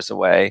 4 hours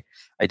away.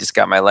 I just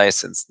got my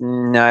license.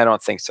 No, I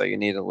don't think so. You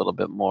need a little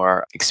bit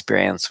more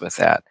experience with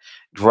that.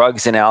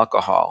 Drugs and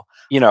alcohol.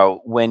 And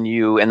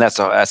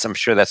I'm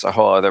sure that's a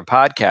whole other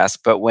podcast,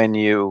 but when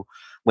you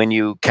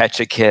catch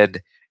a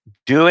kid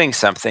doing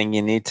something,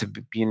 you need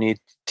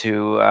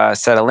to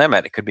set a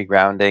limit. It could be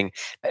grounding.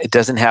 It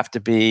doesn't have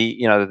to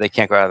be, that they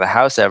can't go out of the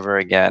house ever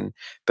again,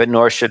 but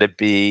nor should it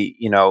be,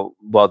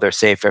 well, they're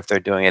safer if they're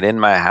doing it in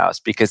my house,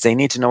 because they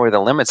need to know where the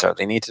limits are.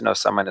 They need to know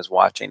someone is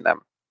watching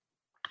them.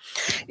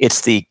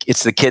 It's the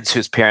kids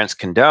whose parents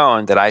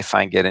condone that I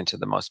find get into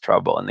the most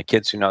trouble, and the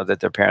kids who know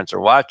that their parents are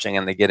watching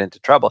and they get into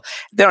trouble.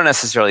 They don't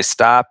necessarily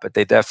stop, but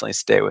they definitely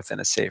stay within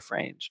a safe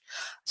range.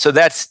 So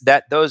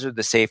those are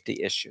the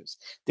safety issues.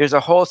 There's a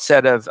whole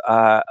set of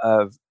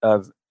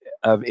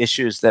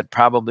issues that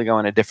probably go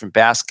in a different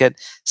basket.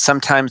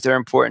 Sometimes they're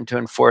important to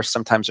enforce.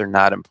 Sometimes they're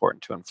not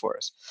important to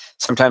enforce.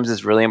 Sometimes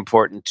it's really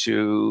important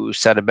to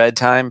set a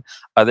bedtime.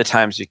 Other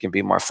times you can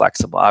be more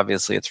flexible.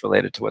 Obviously, it's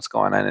related to what's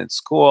going on in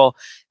school.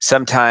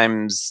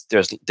 Sometimes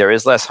there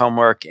is less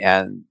homework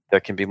and there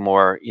can be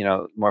more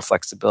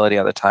flexibility.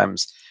 Other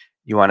times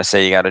you want to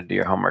say you got to do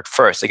your homework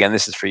first. Again,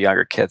 this is for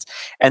younger kids.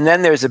 And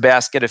then there's a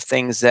basket of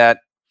things that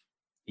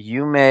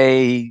you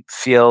may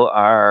feel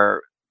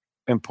are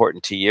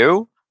important to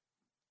you,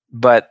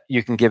 but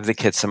you can give the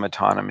kids some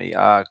autonomy.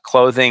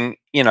 Clothing,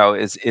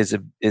 is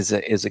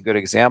a good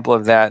example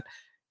of that.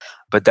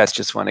 But that's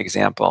just one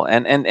example.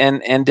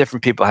 And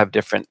different people have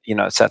different,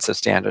 sets of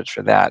standards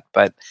for that.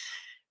 But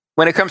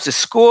when it comes to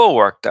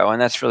schoolwork, though,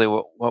 and that's really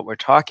what we're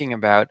talking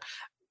about,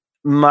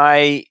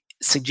 my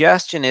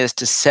suggestion is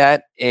to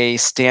set a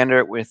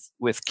standard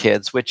with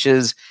kids, which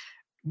is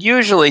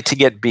usually to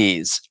get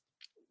Bs.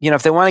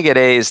 If they want to get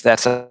A's,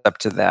 that's up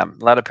to them.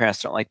 A lot of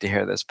parents don't like to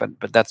hear this, but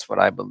that's what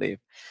I believe.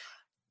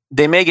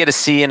 They may get a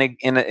C in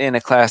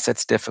a class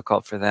that's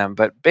difficult for them,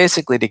 but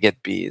basically to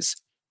get Bs.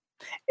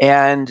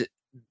 And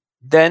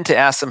then to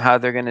ask them how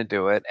they're going to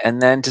do it,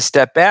 and then to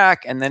step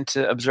back and then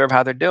to observe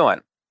how they're doing.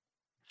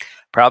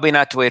 Probably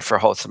not to wait for a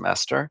whole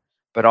semester,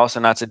 but also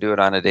not to do it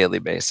on a daily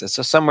basis.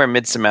 So somewhere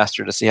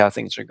mid-semester to see how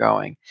things are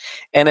going.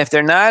 And if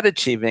they're not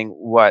achieving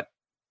what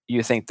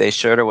you think they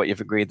should or what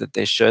you've agreed that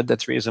they should,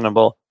 that's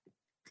reasonable,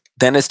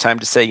 then it's time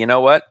to say, you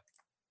know what?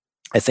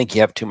 I think you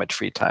have too much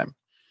free time.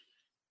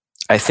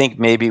 I think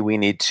maybe we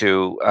need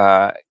to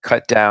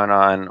cut down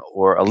on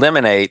or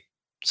eliminate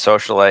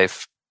social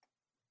life,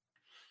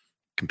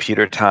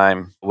 computer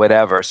time,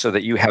 whatever, so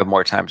that you have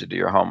more time to do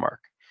your homework.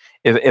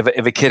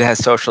 If a kid has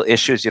social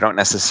issues, you don't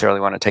necessarily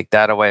want to take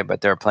that away,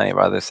 but there are plenty of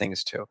other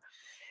things too.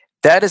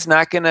 That is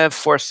not going to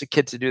force the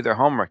kid to do their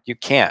homework. You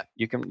can't.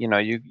 You can,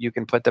 you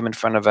can put them in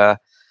front of a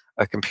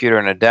computer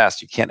and a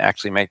desk. You can't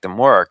actually make them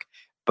work,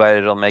 but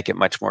it'll make it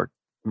much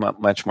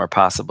more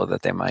possible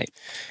that they might.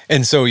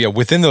 And so, yeah,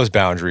 within those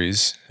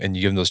boundaries, and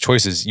you give them those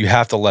choices, you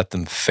have to let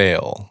them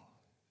fail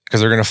because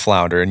they're going to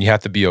flounder, and you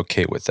have to be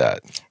okay with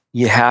that.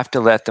 You have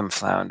to let them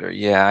flounder.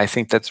 Yeah, I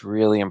think that's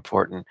really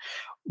important.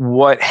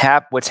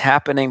 What's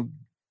happening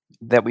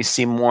that we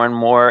see more and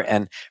more,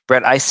 and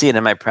Brett, I see it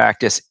in my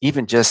practice,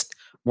 even just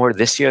more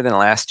this year than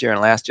last year,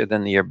 and last year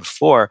than the year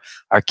before,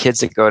 are kids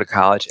that go to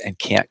college and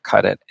can't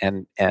cut it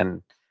and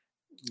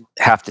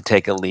have to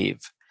take a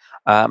leave.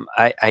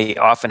 I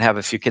often have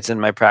a few kids in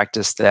my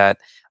practice that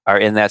are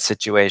in that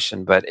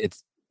situation, but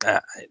it's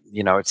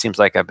it seems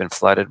like I've been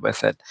flooded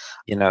with it,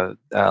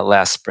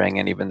 last spring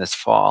and even this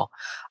fall.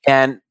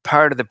 And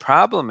part of the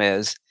problem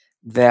is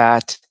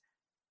that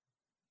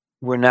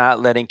we're not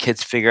letting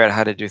kids figure out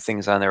how to do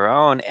things on their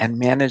own and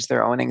manage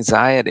their own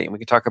anxiety. And we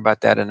can talk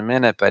about that in a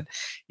minute, but,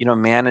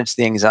 manage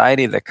the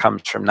anxiety that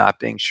comes from not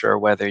being sure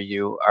whether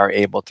you are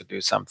able to do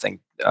something,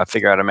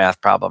 figure out a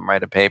math problem,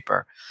 write a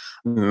paper,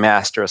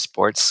 master a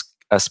sports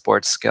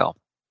skill.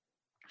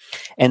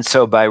 And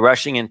so by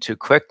rushing in too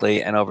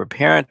quickly and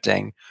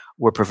over-parenting,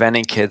 we're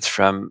preventing kids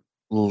from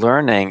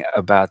learning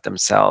about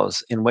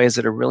themselves in ways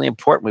that are really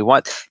important. We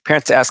want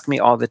parents to ask me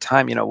all the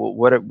time,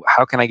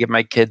 how can I give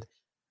my kid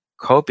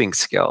coping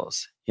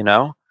skills?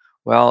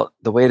 Well,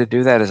 the way to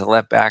do that is to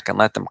let back and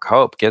let them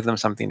cope, give them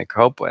something to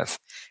cope with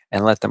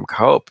and let them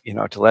cope,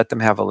 to let them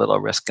have a little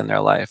risk in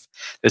their life.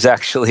 There's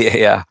actually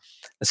a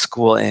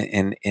school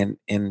in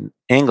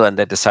England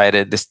that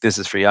decided this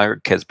is for younger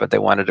kids, but they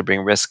wanted to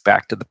bring risk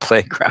back to the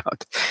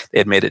playground. They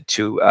had made it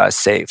too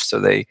safe.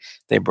 So they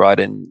brought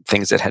in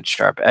things that had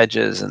sharp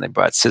edges, and they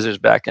brought scissors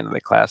back into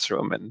the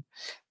classroom. And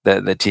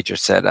the teacher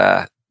said,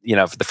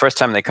 for the first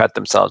time they cut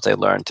themselves, they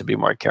learned to be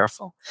more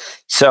careful.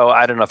 So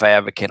I don't know if I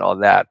advocate all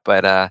that,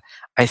 but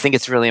I think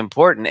it's really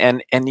important.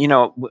 And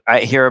I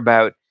hear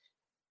about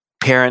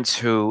parents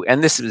who,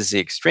 and this is the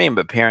extreme,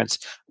 but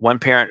one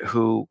parent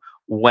who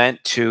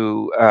went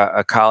to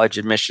a college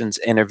admissions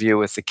interview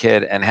with the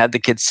kid and had the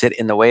kid sit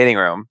in the waiting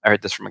room. I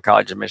heard this from a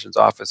college admissions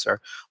officer.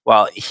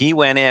 While he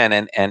went in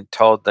and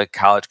told the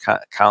college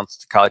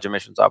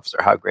admissions officer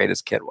how great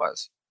his kid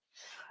was.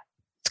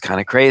 It's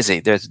kind of crazy.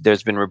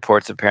 There's been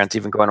reports of parents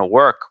even going to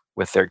work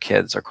with their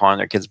kids or calling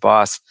their kids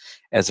boss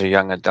as a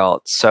young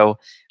adult. So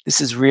this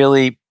is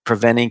really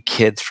preventing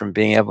kids from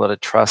being able to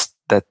trust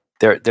that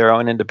their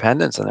own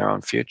independence and their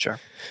own future.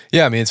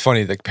 Yeah, I mean, it's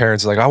funny. Like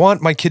parents are like, I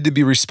want my kid to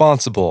be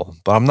responsible,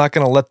 but I'm not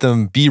going to let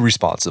them be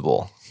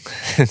responsible.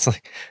 It's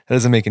like, that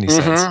doesn't make any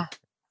sense.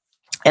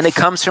 And it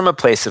comes from a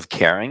place of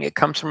caring. It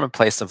comes from a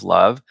place of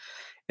love.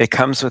 It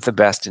comes with the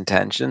best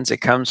intentions. It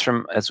comes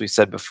from, as we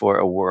said before,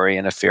 a worry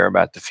and a fear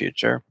about the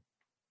future.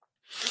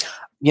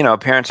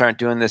 Parents aren't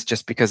doing this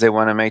just because they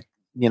want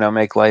to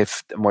make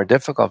life more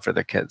difficult for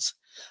their kids.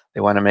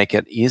 They want to make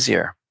it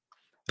easier.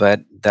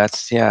 But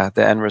the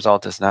end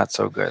result is not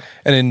so good.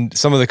 And in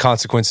some of the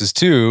consequences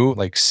too,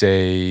 like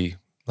say,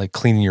 like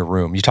cleaning your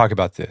room. You talk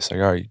about this, like,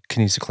 all right,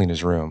 kid needs to clean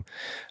his room,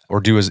 or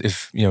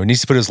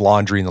needs to put his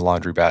laundry in the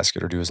laundry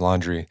basket or do his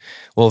laundry.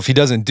 Well, if he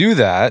doesn't do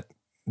that,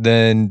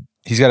 then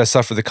he's got to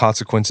suffer the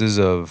consequences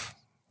of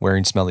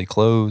wearing smelly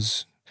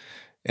clothes,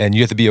 and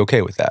you have to be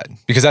okay with that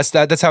because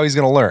that's how he's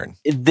going to learn.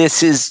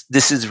 This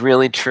is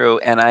really true,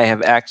 and I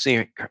have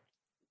actually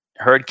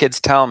heard kids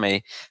tell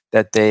me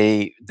that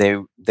they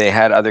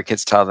had other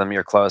kids tell them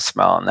your clothes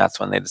smell, and that's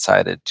when they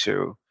decided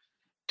to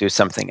do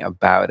something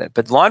about it.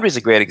 But laundry is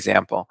a great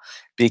example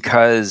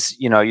because,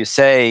 you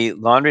say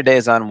laundry day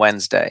is on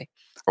Wednesday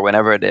or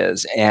whenever it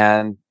is,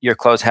 and your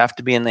clothes have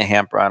to be in the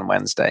hamper on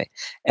Wednesday.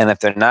 And if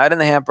they're not in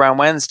the hamper on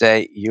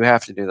Wednesday, you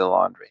have to do the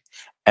laundry.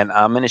 And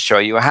I'm going to show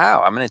you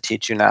how. I'm going to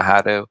teach you now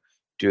how to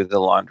do the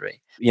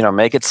laundry.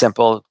 Make it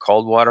simple,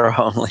 cold water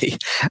only,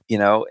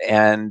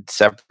 and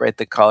separate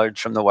the colored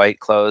from the white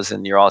clothes,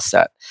 and you're all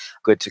set,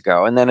 good to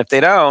go. And then if they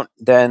don't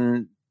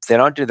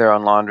do their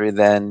own laundry,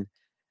 then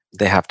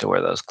they have to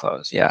wear those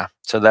clothes. Yeah.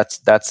 So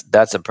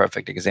that's a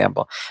perfect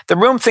example. The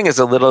room thing is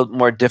a little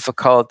more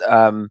difficult.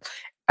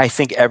 I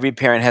think every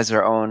parent has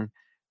their own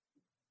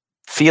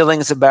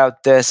feelings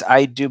about this.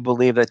 I do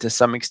believe that to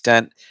some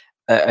extent,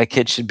 a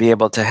kid should be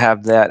able to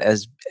have that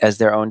as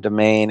their own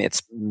domain.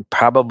 It's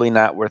probably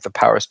not worth a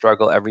power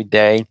struggle every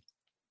day.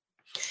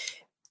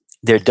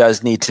 There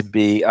does need to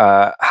be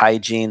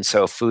hygiene,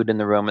 so food in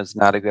the room is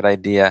not a good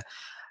idea.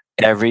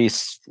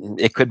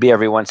 It could be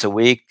every once a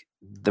week.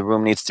 The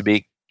room needs to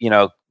be,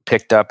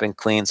 picked up and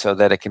cleaned so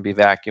that it can be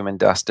vacuumed and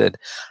dusted.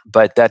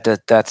 But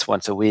that's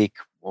once a week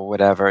or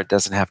whatever. It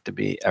doesn't have to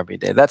be every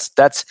day.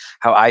 That's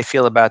how I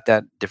feel about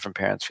that. Different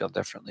parents feel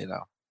differently,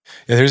 though.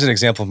 Yeah, here's an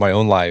example of my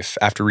own life.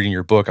 After reading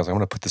your book, I was like, I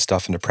want to put this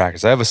stuff into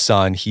practice. I have a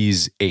son,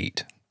 he's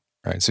 8,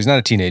 right? So he's not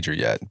a teenager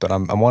yet, but I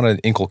want to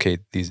inculcate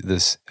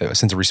this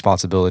sense of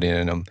responsibility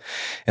in him.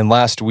 And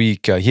last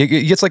week, he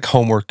gets like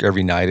homework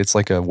every night. It's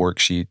like a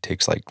worksheet,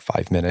 takes like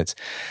 5 minutes,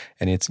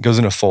 and it goes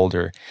in a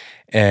folder.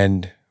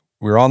 And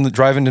we were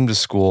driving him to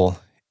school,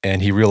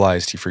 and he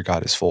realized he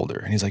forgot his folder.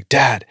 And he's like,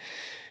 Dad,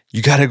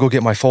 you got to go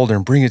get my folder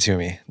and bring it to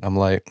me. And I'm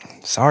like,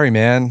 sorry,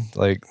 man.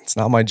 Like, it's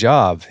not my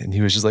job. And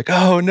he was just like,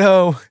 oh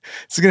no,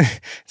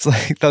 it's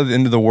like the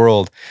end of the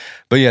world.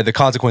 But yeah, the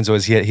consequence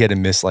was he had to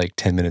miss like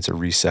 10 minutes of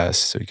recess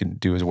so he could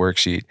do his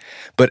worksheet.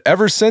 But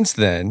ever since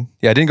then,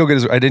 I didn't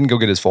go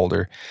get his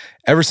folder.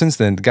 Ever since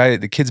then,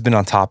 the kid's been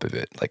on top of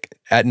it. Like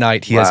at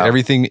night, he has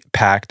everything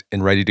packed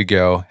and ready to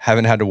go.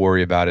 Haven't had to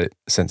worry about it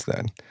since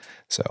then.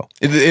 So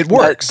it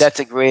works. That's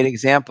a great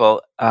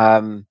example.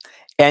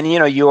 And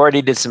you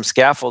already did some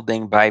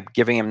scaffolding by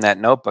giving him that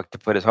notebook to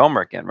put his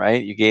homework in,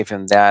 right? You gave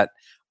him that.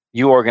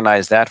 You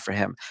organized that for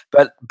him.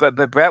 But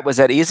Brett, was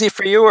that easy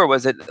for you, or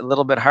was it a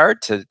little bit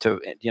hard to do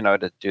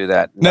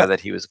that? Know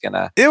that he was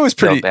gonna. It was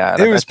pretty. Bad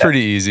it was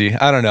pretty easy.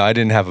 I don't know. I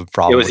didn't have a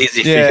problem. It was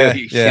easy for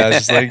you. Yeah. I was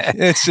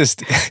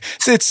just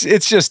like,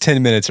 it's just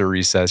 10 minutes of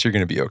recess. You're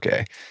gonna be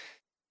okay.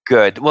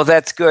 Good. Well,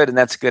 that's good, and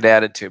that's a good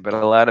attitude. But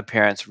a lot of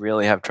parents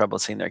really have trouble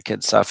seeing their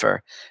kids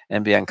suffer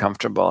and be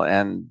uncomfortable,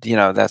 and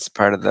that's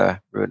part of the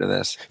root of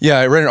this. Yeah,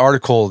 I read an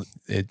article.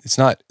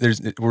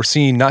 We're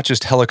seeing not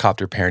just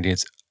helicopter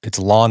parenting; it's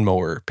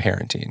lawnmower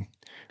parenting. And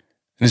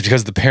it's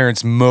because the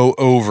parents mow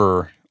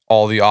over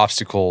all the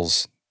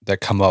obstacles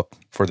that come up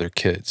for their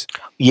kids.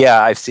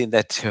 Yeah, I've seen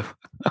that too.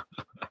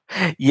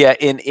 Yeah,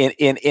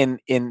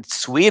 in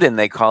Sweden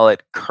they call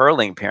it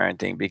curling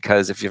parenting,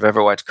 because if you've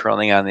ever watched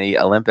curling on the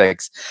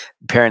Olympics,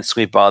 parents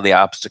sweep all the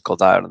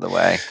obstacles out of the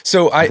way.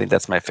 So I think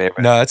that's my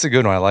favorite. No, that's a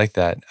good one. I like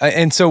that.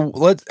 And so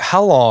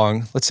how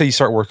long? Let's say you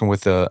start working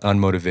with an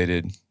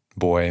unmotivated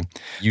boy,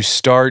 you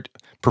start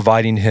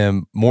providing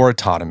him more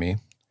autonomy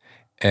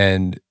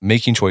and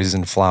making choices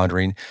and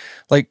floundering.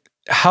 Like,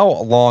 how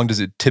long does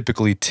it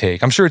typically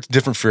take? I'm sure it's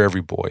different for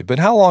every boy, but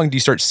how long do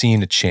you start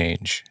seeing a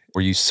change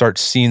where you start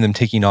seeing them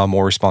taking on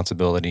more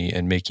responsibility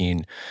and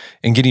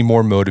getting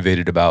more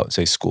motivated about,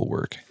 say,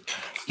 schoolwork?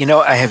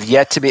 I have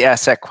yet to be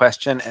asked that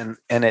question,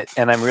 and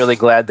I'm really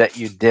glad that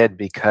you did,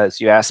 because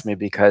you asked me,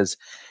 because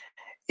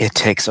it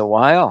takes a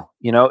while.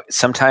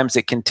 Sometimes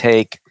it can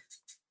take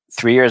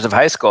 3 years of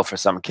high school for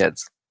some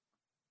kids.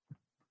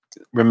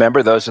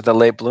 Remember, those are the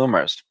late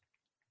bloomers.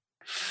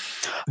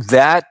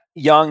 That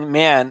young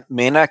man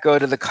may not go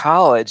to the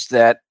college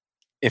that,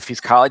 if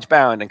he's college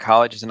bound and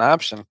college is an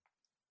option,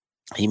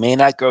 he may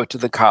not go to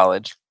the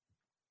college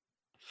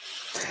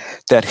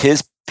that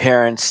his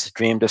parents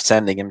dreamed of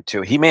sending him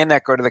to. He may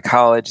not go to the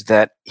college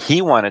that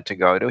he wanted to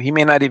go to. He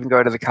may not even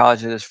go to the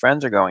college that his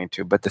friends are going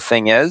to. But the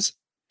thing is,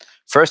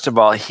 first of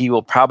all, he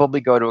will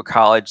probably go to a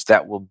college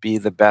that will be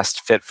the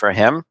best fit for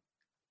him.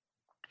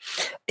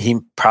 He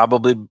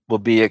probably will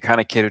be a kind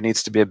of kid who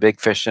needs to be a big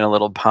fish in a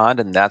little pond,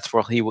 and that's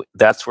where he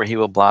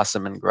will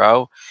blossom and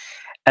grow.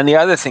 And the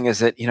other thing is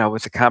that,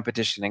 with the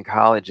competition in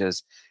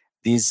colleges,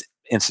 these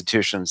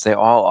institutions, they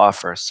all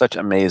offer such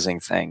amazing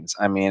things.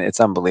 I mean,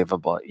 it's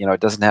unbelievable. It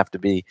doesn't have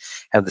to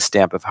have the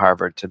stamp of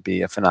Harvard to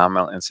be a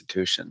phenomenal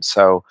institution.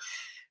 So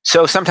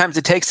sometimes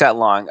it takes that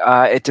long.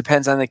 It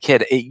depends on the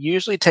kid. It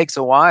usually takes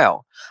a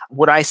while.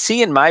 What I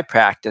see in my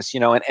practice,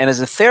 and as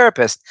a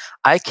therapist,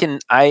 I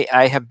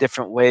have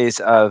different ways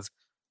of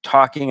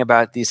talking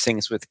about these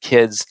things with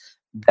kids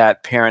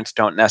that parents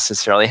don't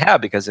necessarily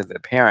have because of their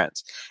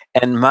parents.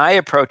 And my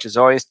approach is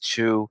always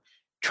to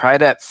try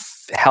to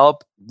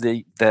help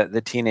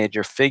the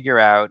teenager figure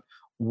out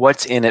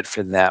what's in it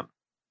for them.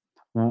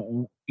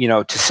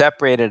 To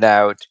separate it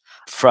out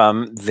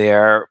from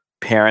their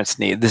parents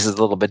need. This is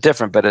a little bit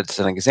different, but it's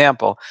an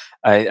example.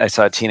 I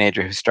saw a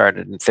teenager who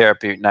started in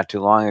therapy not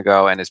too long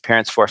ago, and his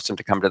parents forced him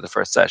to come to the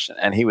first session,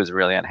 and he was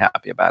really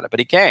unhappy about it, but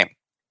he came.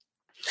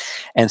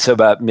 And so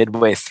about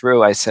midway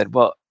through, I said,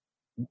 well,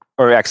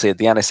 or actually at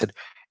the end, I said,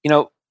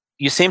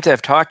 you seem to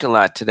have talked a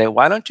lot today.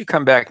 Why don't you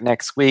come back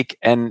next week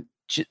and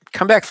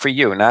come back for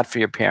you, not for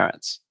your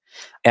parents,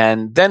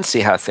 and then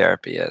see how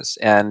therapy is.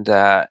 And,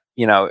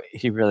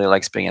 he really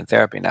likes being in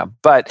therapy now.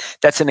 But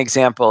that's an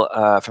example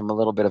from a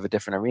little bit of a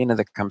different arena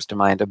that comes to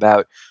mind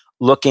about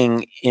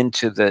looking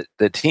into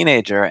the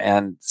teenager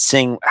and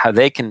seeing how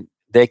they can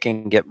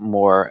get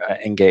more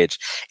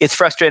engaged. It's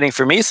frustrating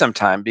for me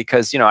sometimes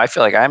because I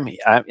feel like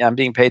I'm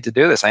being paid to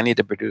do this. I need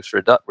to produce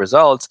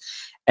results,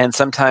 and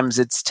sometimes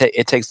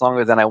it takes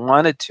longer than I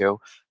wanted to.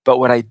 But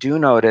what I do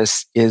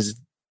notice is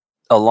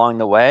along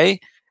the way,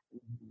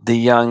 the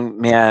young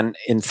man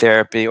in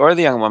therapy, or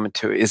the young woman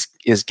too,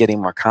 is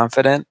getting more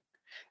confident.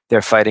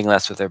 They're fighting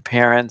less with their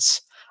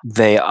parents.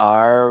 There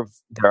are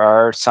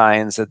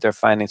signs that they're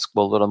finding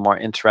school a little more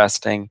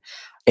interesting,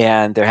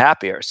 and they're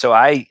happier. So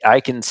I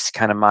can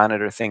kind of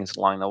monitor things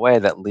along the way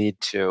that lead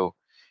to,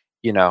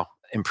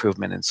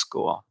 improvement in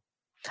school.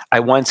 I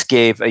once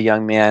gave a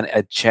young man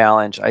a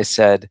challenge. I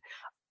said,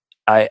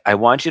 I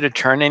want you to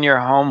turn in your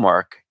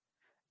homework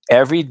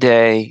every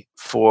day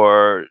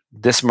for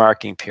this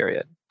marking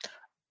period.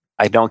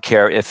 I don't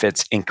care if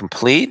it's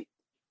incomplete.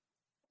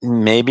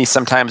 Maybe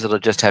sometimes it'll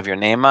just have your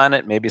name on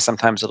it. Maybe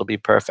sometimes it'll be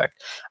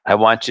perfect. I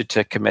want you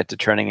to commit to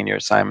turning in your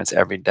assignments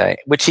every day,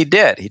 which he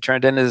did. He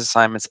turned in his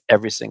assignments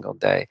every single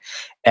day.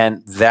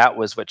 And that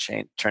was what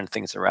turned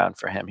things around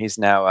for him. He's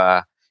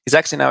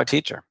actually now a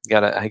teacher. He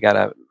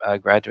got a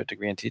graduate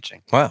degree in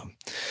teaching. Wow.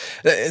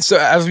 So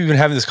as we've been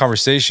having this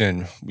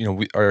conversation,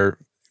 our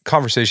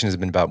conversation has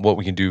been about what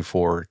we can do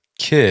for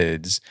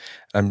kids,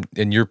 and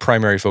your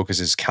primary focus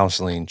is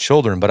counseling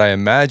children, but I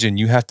imagine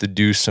you have to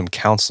do some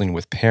counseling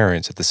with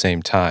parents at the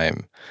same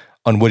time,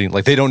 unwitting.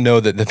 Like they don't know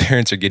that the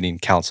parents are getting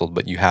counseled,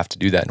 but you have to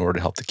do that in order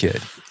to help the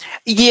kid.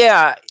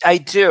 Yeah, I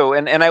do.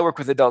 And I work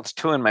with adults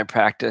too in my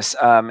practice.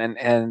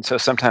 And so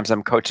sometimes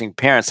I'm coaching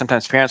parents.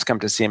 Sometimes parents come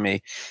to see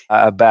me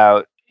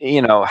about,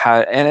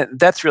 how, and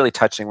that's really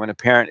touching when a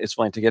parent is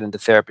willing to get into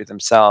therapy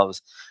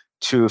themselves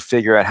to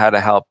figure out how to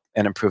help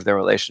and improve their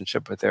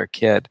relationship with their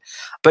kid.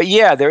 But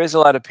yeah, there is a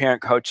lot of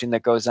parent coaching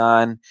that goes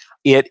on.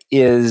 It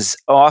is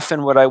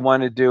often what I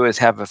want to do is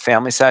have a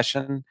family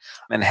session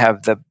and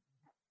have the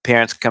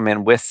parents come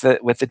in with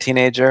the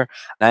teenager.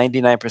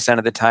 99%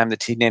 of the time, the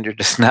teenager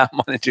does not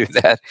want to do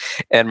that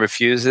and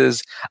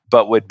refuses,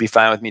 but would be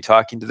fine with me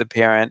talking to the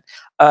parent.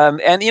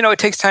 And it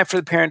takes time for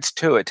the parents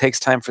too. It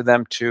takes time for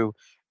them to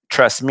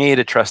trust me,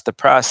 to trust the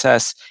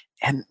process,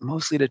 and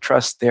mostly to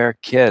trust their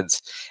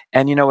kids.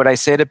 And what I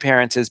say to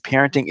parents is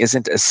parenting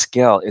isn't a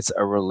skill, it's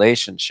a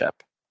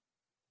relationship.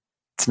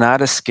 It's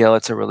not a skill,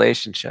 it's a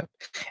relationship.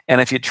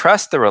 And if you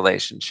trust the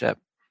relationship,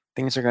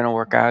 things are going to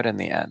work out in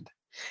the end.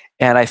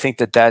 And I think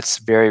that that's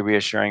very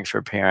reassuring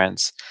for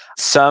parents.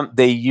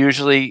 They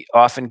usually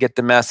often get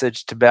the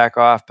message to back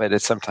off, but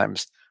it's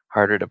sometimes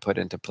harder to put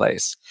into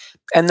place.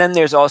 And then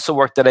there's also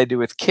work that I do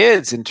with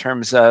kids in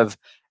terms of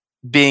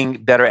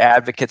being better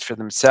advocates for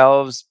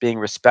themselves, being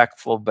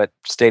respectful, but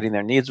stating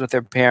their needs with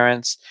their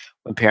parents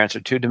when parents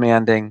are too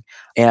demanding.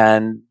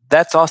 And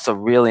that's also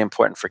really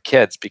important for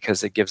kids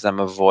because it gives them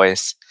a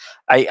voice.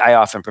 I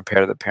often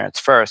prepare the parents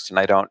first, and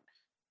I don't,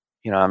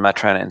 I'm not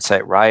trying to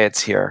incite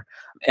riots here.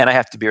 And I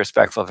have to be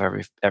respectful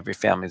of every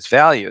family's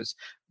values.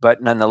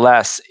 But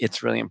nonetheless,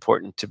 it's really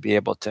important to be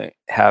able to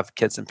have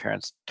kids and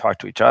parents talk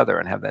to each other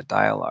and have that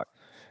dialogue.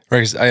 Right,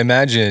 'cause I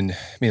imagine,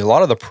 a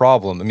lot of the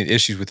problem, the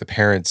issues with the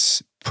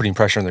parents putting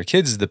pressure on their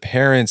kids is the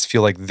parents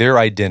feel like their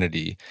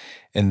identity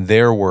and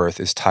their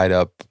worth is tied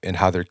up in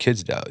how their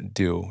kids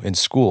do in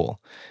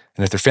school.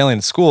 And if they're failing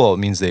at school, it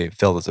means they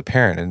failed as a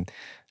parent. And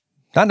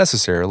not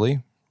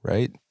necessarily,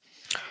 right?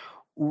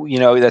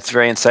 That's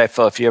very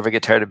insightful. If you ever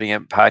get tired of being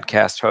a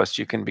podcast host,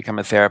 you can become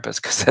a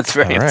therapist because that's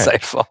very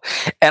insightful.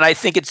 And I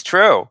think it's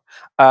true.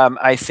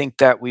 I think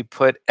that we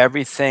put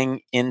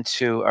everything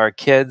into our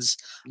kids.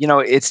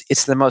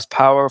 It's the most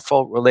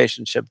powerful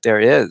relationship there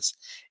is.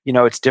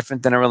 It's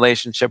different than a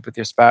relationship with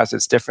your spouse.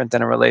 It's different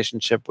than a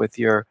relationship with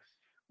your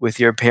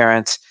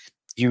parents.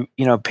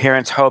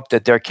 Parents hope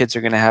that their kids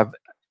are going to have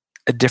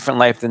a different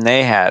life than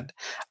they had,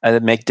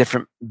 make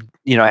different,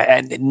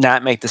 and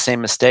not make the same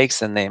mistakes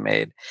than they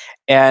made.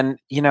 And,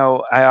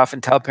 I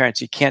often tell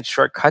parents, you can't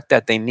shortcut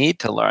that. They need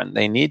to learn.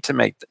 They need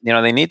to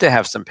they need to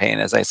have some pain,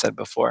 as I said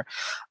before.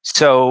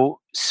 So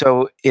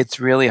it's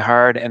really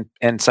hard.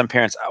 And some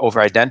parents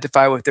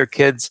over-identify with their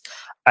kids.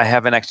 I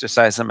have an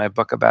exercise in my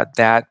book about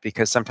that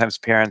because sometimes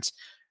parents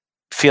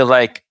feel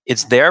like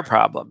it's their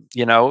problem.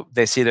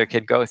 They see their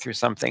kid go through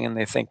something and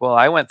they think, well,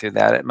 I went through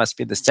that. It must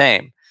be the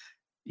same.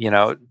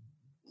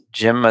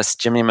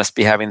 Jimmy must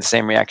be having the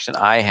same reaction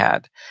I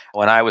had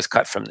when I was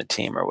cut from the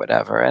team or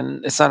whatever.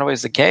 And it's not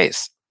always the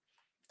case.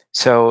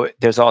 So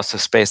there's also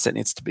space that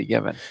needs to be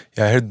given.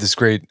 Yeah, I heard this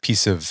great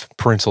piece of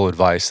parental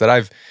advice that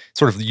I've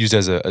sort of used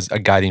as a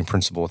guiding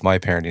principle with my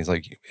parenting. It's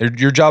like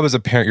your job as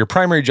a parent, your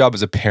primary job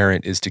as a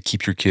parent is to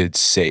keep your kids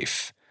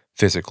safe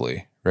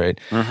physically, right?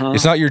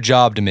 It's not your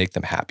job to make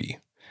them happy.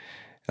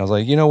 And I was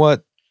like, you know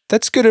what?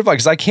 That's good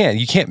advice. Because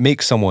you can't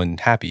make someone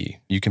happy.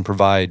 You can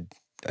provide,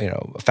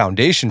 a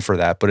foundation for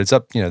that, but it's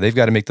up, they've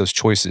got to make those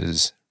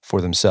choices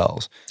for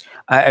themselves.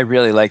 I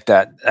really like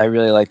that. I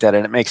really like that.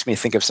 And it makes me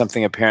think of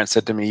something a parent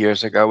said to me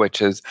years ago,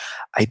 which is,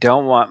 I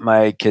don't want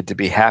my kid to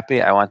be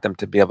happy. I want them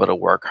to be able to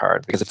work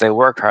hard, because if they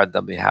work hard,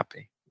 they'll be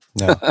happy.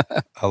 No,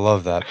 I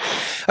love that.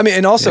 I mean,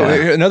 and also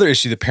another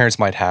issue that parents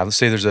might have, let's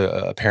say there's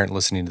a parent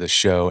listening to this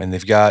show and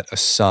they've got a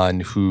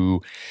son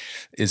who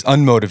is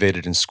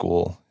unmotivated in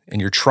school,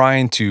 and you're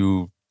trying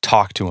to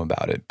talk to him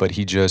about it, but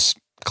he just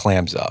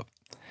clams up.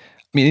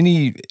 I mean,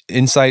 any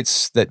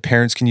insights that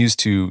parents can use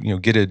to,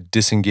 get a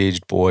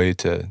disengaged boy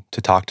to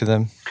talk to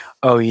them?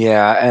 Oh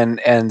yeah,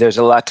 and there's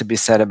a lot to be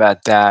said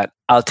about that.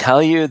 I'll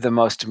tell you the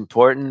most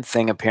important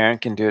thing a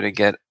parent can do to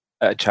get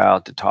a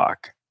child to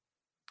talk: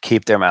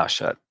 keep their mouth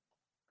shut.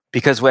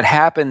 Because what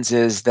happens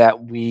is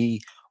that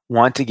we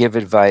want to give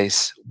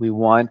advice, we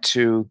want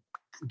to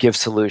give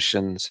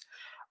solutions,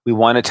 we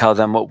want to tell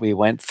them what we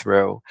went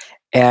through.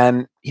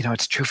 And,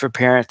 it's true for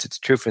parents, it's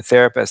true for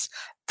therapists.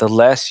 The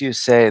less you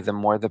say, the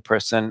more the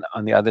person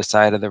on the other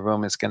side of the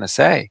room is going to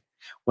say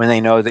when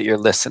they know that you're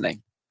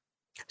listening.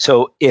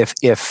 So if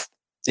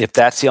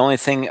that's the only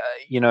thing,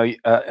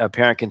 a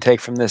parent can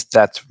take from this,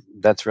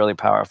 that's really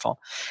powerful.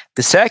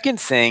 The second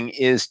thing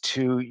is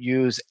to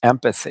use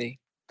empathy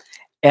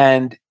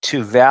and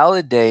to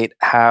validate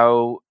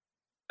how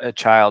a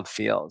child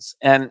feels.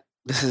 And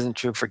this isn't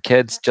true for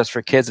kids, just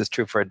for kids. It's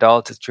true for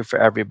adults. It's true for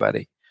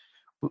everybody.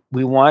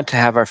 We want to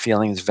have our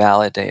feelings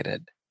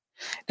validated.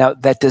 Now,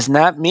 that does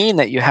not mean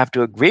that you have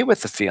to agree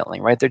with the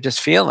feeling, right? They're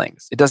just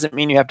feelings. It doesn't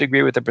mean you have to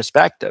agree with the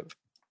perspective.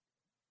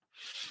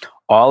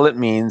 All it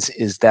means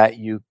is that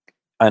you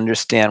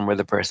understand where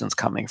the person's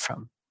coming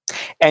from.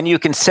 And you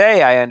can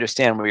say, I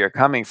understand where you're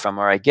coming from,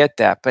 or I get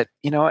that. But,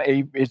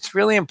 it's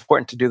really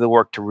important to do the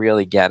work to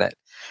really get it,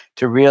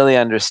 to really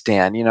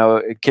understand.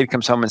 A kid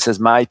comes home and says,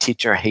 my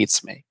teacher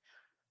hates me.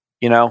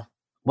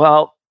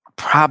 Well,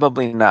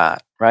 probably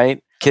not,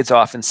 right? Kids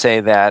often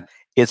say that.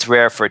 It's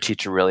rare for a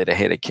teacher really to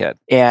hate a kid.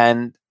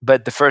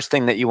 But the first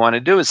thing that you want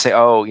to do is say,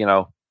 oh,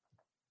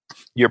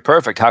 you're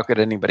perfect. How could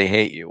anybody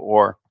hate you?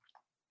 Or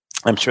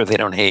I'm sure they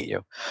don't hate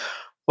you.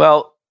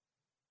 Well,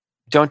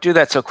 don't do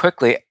that so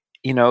quickly.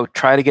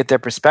 Try to get their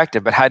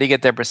perspective. But how do you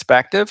get their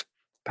perspective?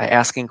 By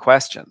asking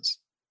questions.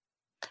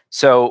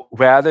 So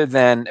rather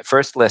than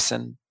first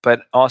listen,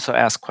 but also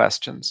ask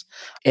questions,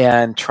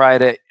 and try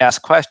to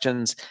ask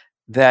questions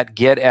that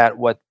get at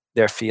what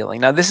they're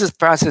feeling. Now,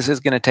 process is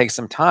going to take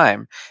some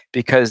time,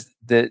 because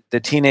the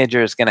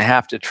teenager is going to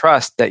have to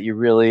trust that you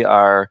really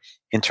are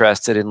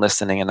interested in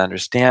listening and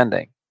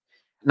understanding.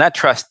 Not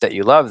trust that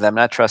you love them,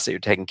 not trust that you're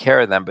taking care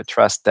of them, but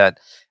trust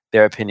that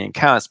their opinion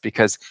counts,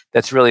 because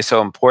that's really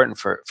so important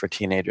for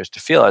teenagers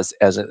to feel, as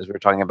we were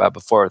talking about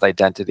before, with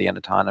identity and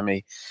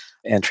autonomy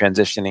and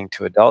transitioning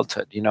to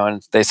adulthood.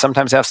 And they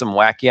sometimes have some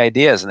wacky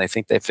ideas and they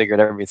think they figured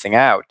everything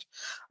out.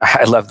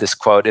 I love this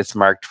quote. It's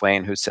Mark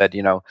Twain who said,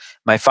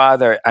 my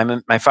father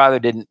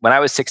didn't, when I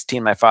was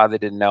 16, my father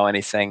didn't know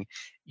anything.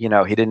 He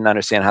didn't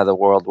understand how the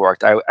world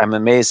worked. I'm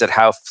amazed at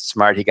how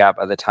smart he got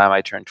by the time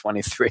I turned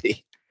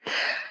 23.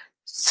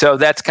 So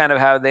that's kind of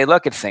how they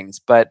look at things.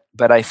 But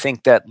I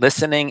think that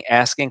listening,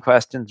 asking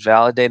questions,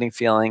 validating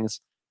feelings,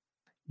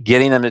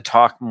 getting them to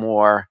talk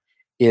more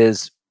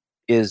is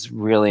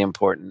really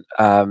important.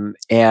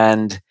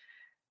 And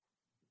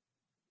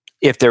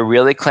if they're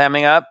really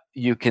clamming up,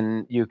 you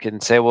can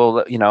say,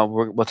 well,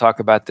 we'll talk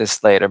about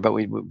this later, but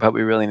we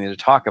really need to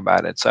talk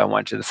about it. So I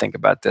want you to think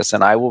about this,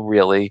 and I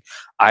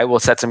will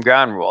set some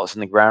ground rules.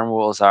 And the ground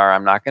rules are,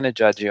 I'm not going to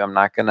judge you. I'm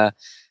not going to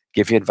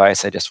give you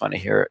advice. I just want to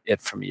hear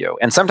it from you.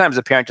 And sometimes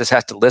the parent just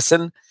has to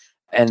listen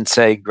and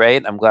say,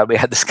 great, I'm glad we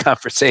had this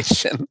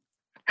conversation.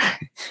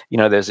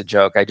 There's a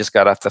joke. I just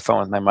got off the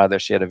phone with my mother.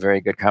 She had a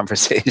very good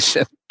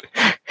conversation.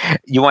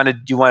 You want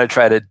to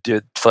try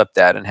to flip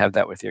that and have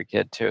that with your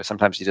kid too.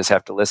 Sometimes you just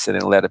have to listen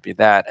and let it be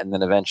that, and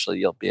then eventually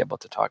you'll be able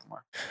to talk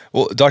more.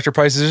 Well, Dr.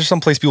 Price, is there some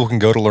place people can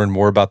go to learn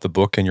more about the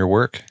book and your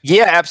work?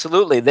 Yeah,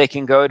 absolutely. They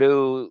can go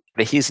to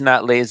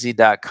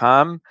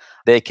he'snotlazy.com.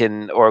 They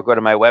can, or go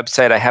to my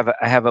website.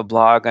 I have a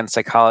blog on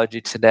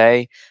Psychology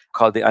Today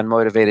called The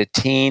Unmotivated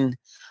Teen.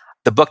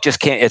 The book just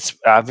came. It's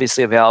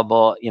obviously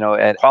available,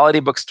 at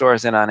quality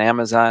bookstores and on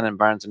Amazon and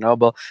Barnes &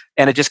 Noble.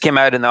 And it just came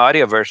out in the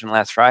audio version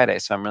last Friday.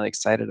 So I'm really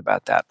excited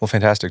about that. Well,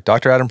 fantastic.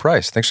 Dr. Adam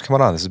Price, thanks for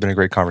coming on. This has been a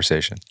great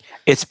conversation.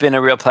 It's been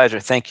a real pleasure.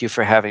 Thank you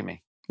for having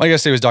me. My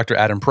guest today was Dr.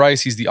 Adam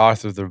Price. He's the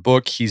author of the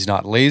book, He's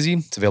Not Lazy.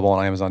 It's available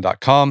on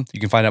Amazon.com.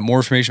 You can find out more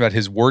information about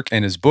his work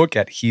and his book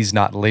at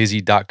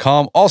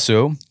he'snotlazy.com.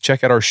 Also,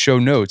 check out our show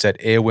notes at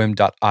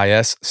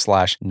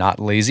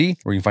aom.is/notlazy,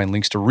 where you can find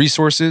links to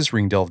resources where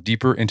you can delve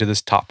deeper into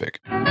this topic.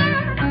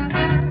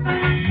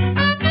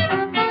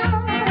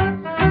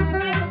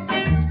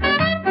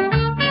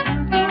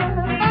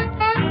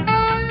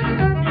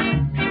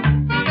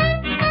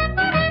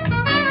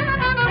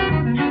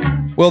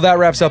 Well, that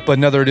wraps up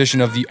another edition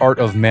of the Art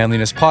of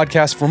Manliness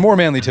podcast. For more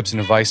manly tips and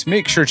advice,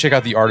 make sure to check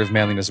out the Art of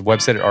Manliness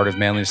website at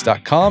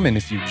artofmanliness.com. And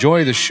if you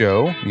enjoy the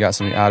show, you got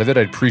something out of it,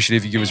 I'd appreciate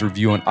it if you give us a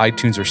review on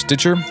iTunes or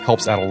Stitcher.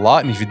 Helps out a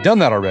lot. And if you've done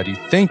that already,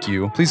 thank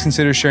you. Please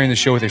consider sharing the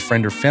show with a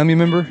friend or family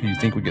member who you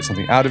think would get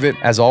something out of it.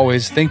 As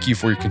always, thank you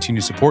for your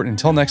continued support.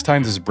 Until next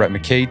time, this is Brett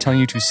McKay telling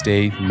you to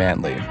stay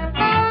manly.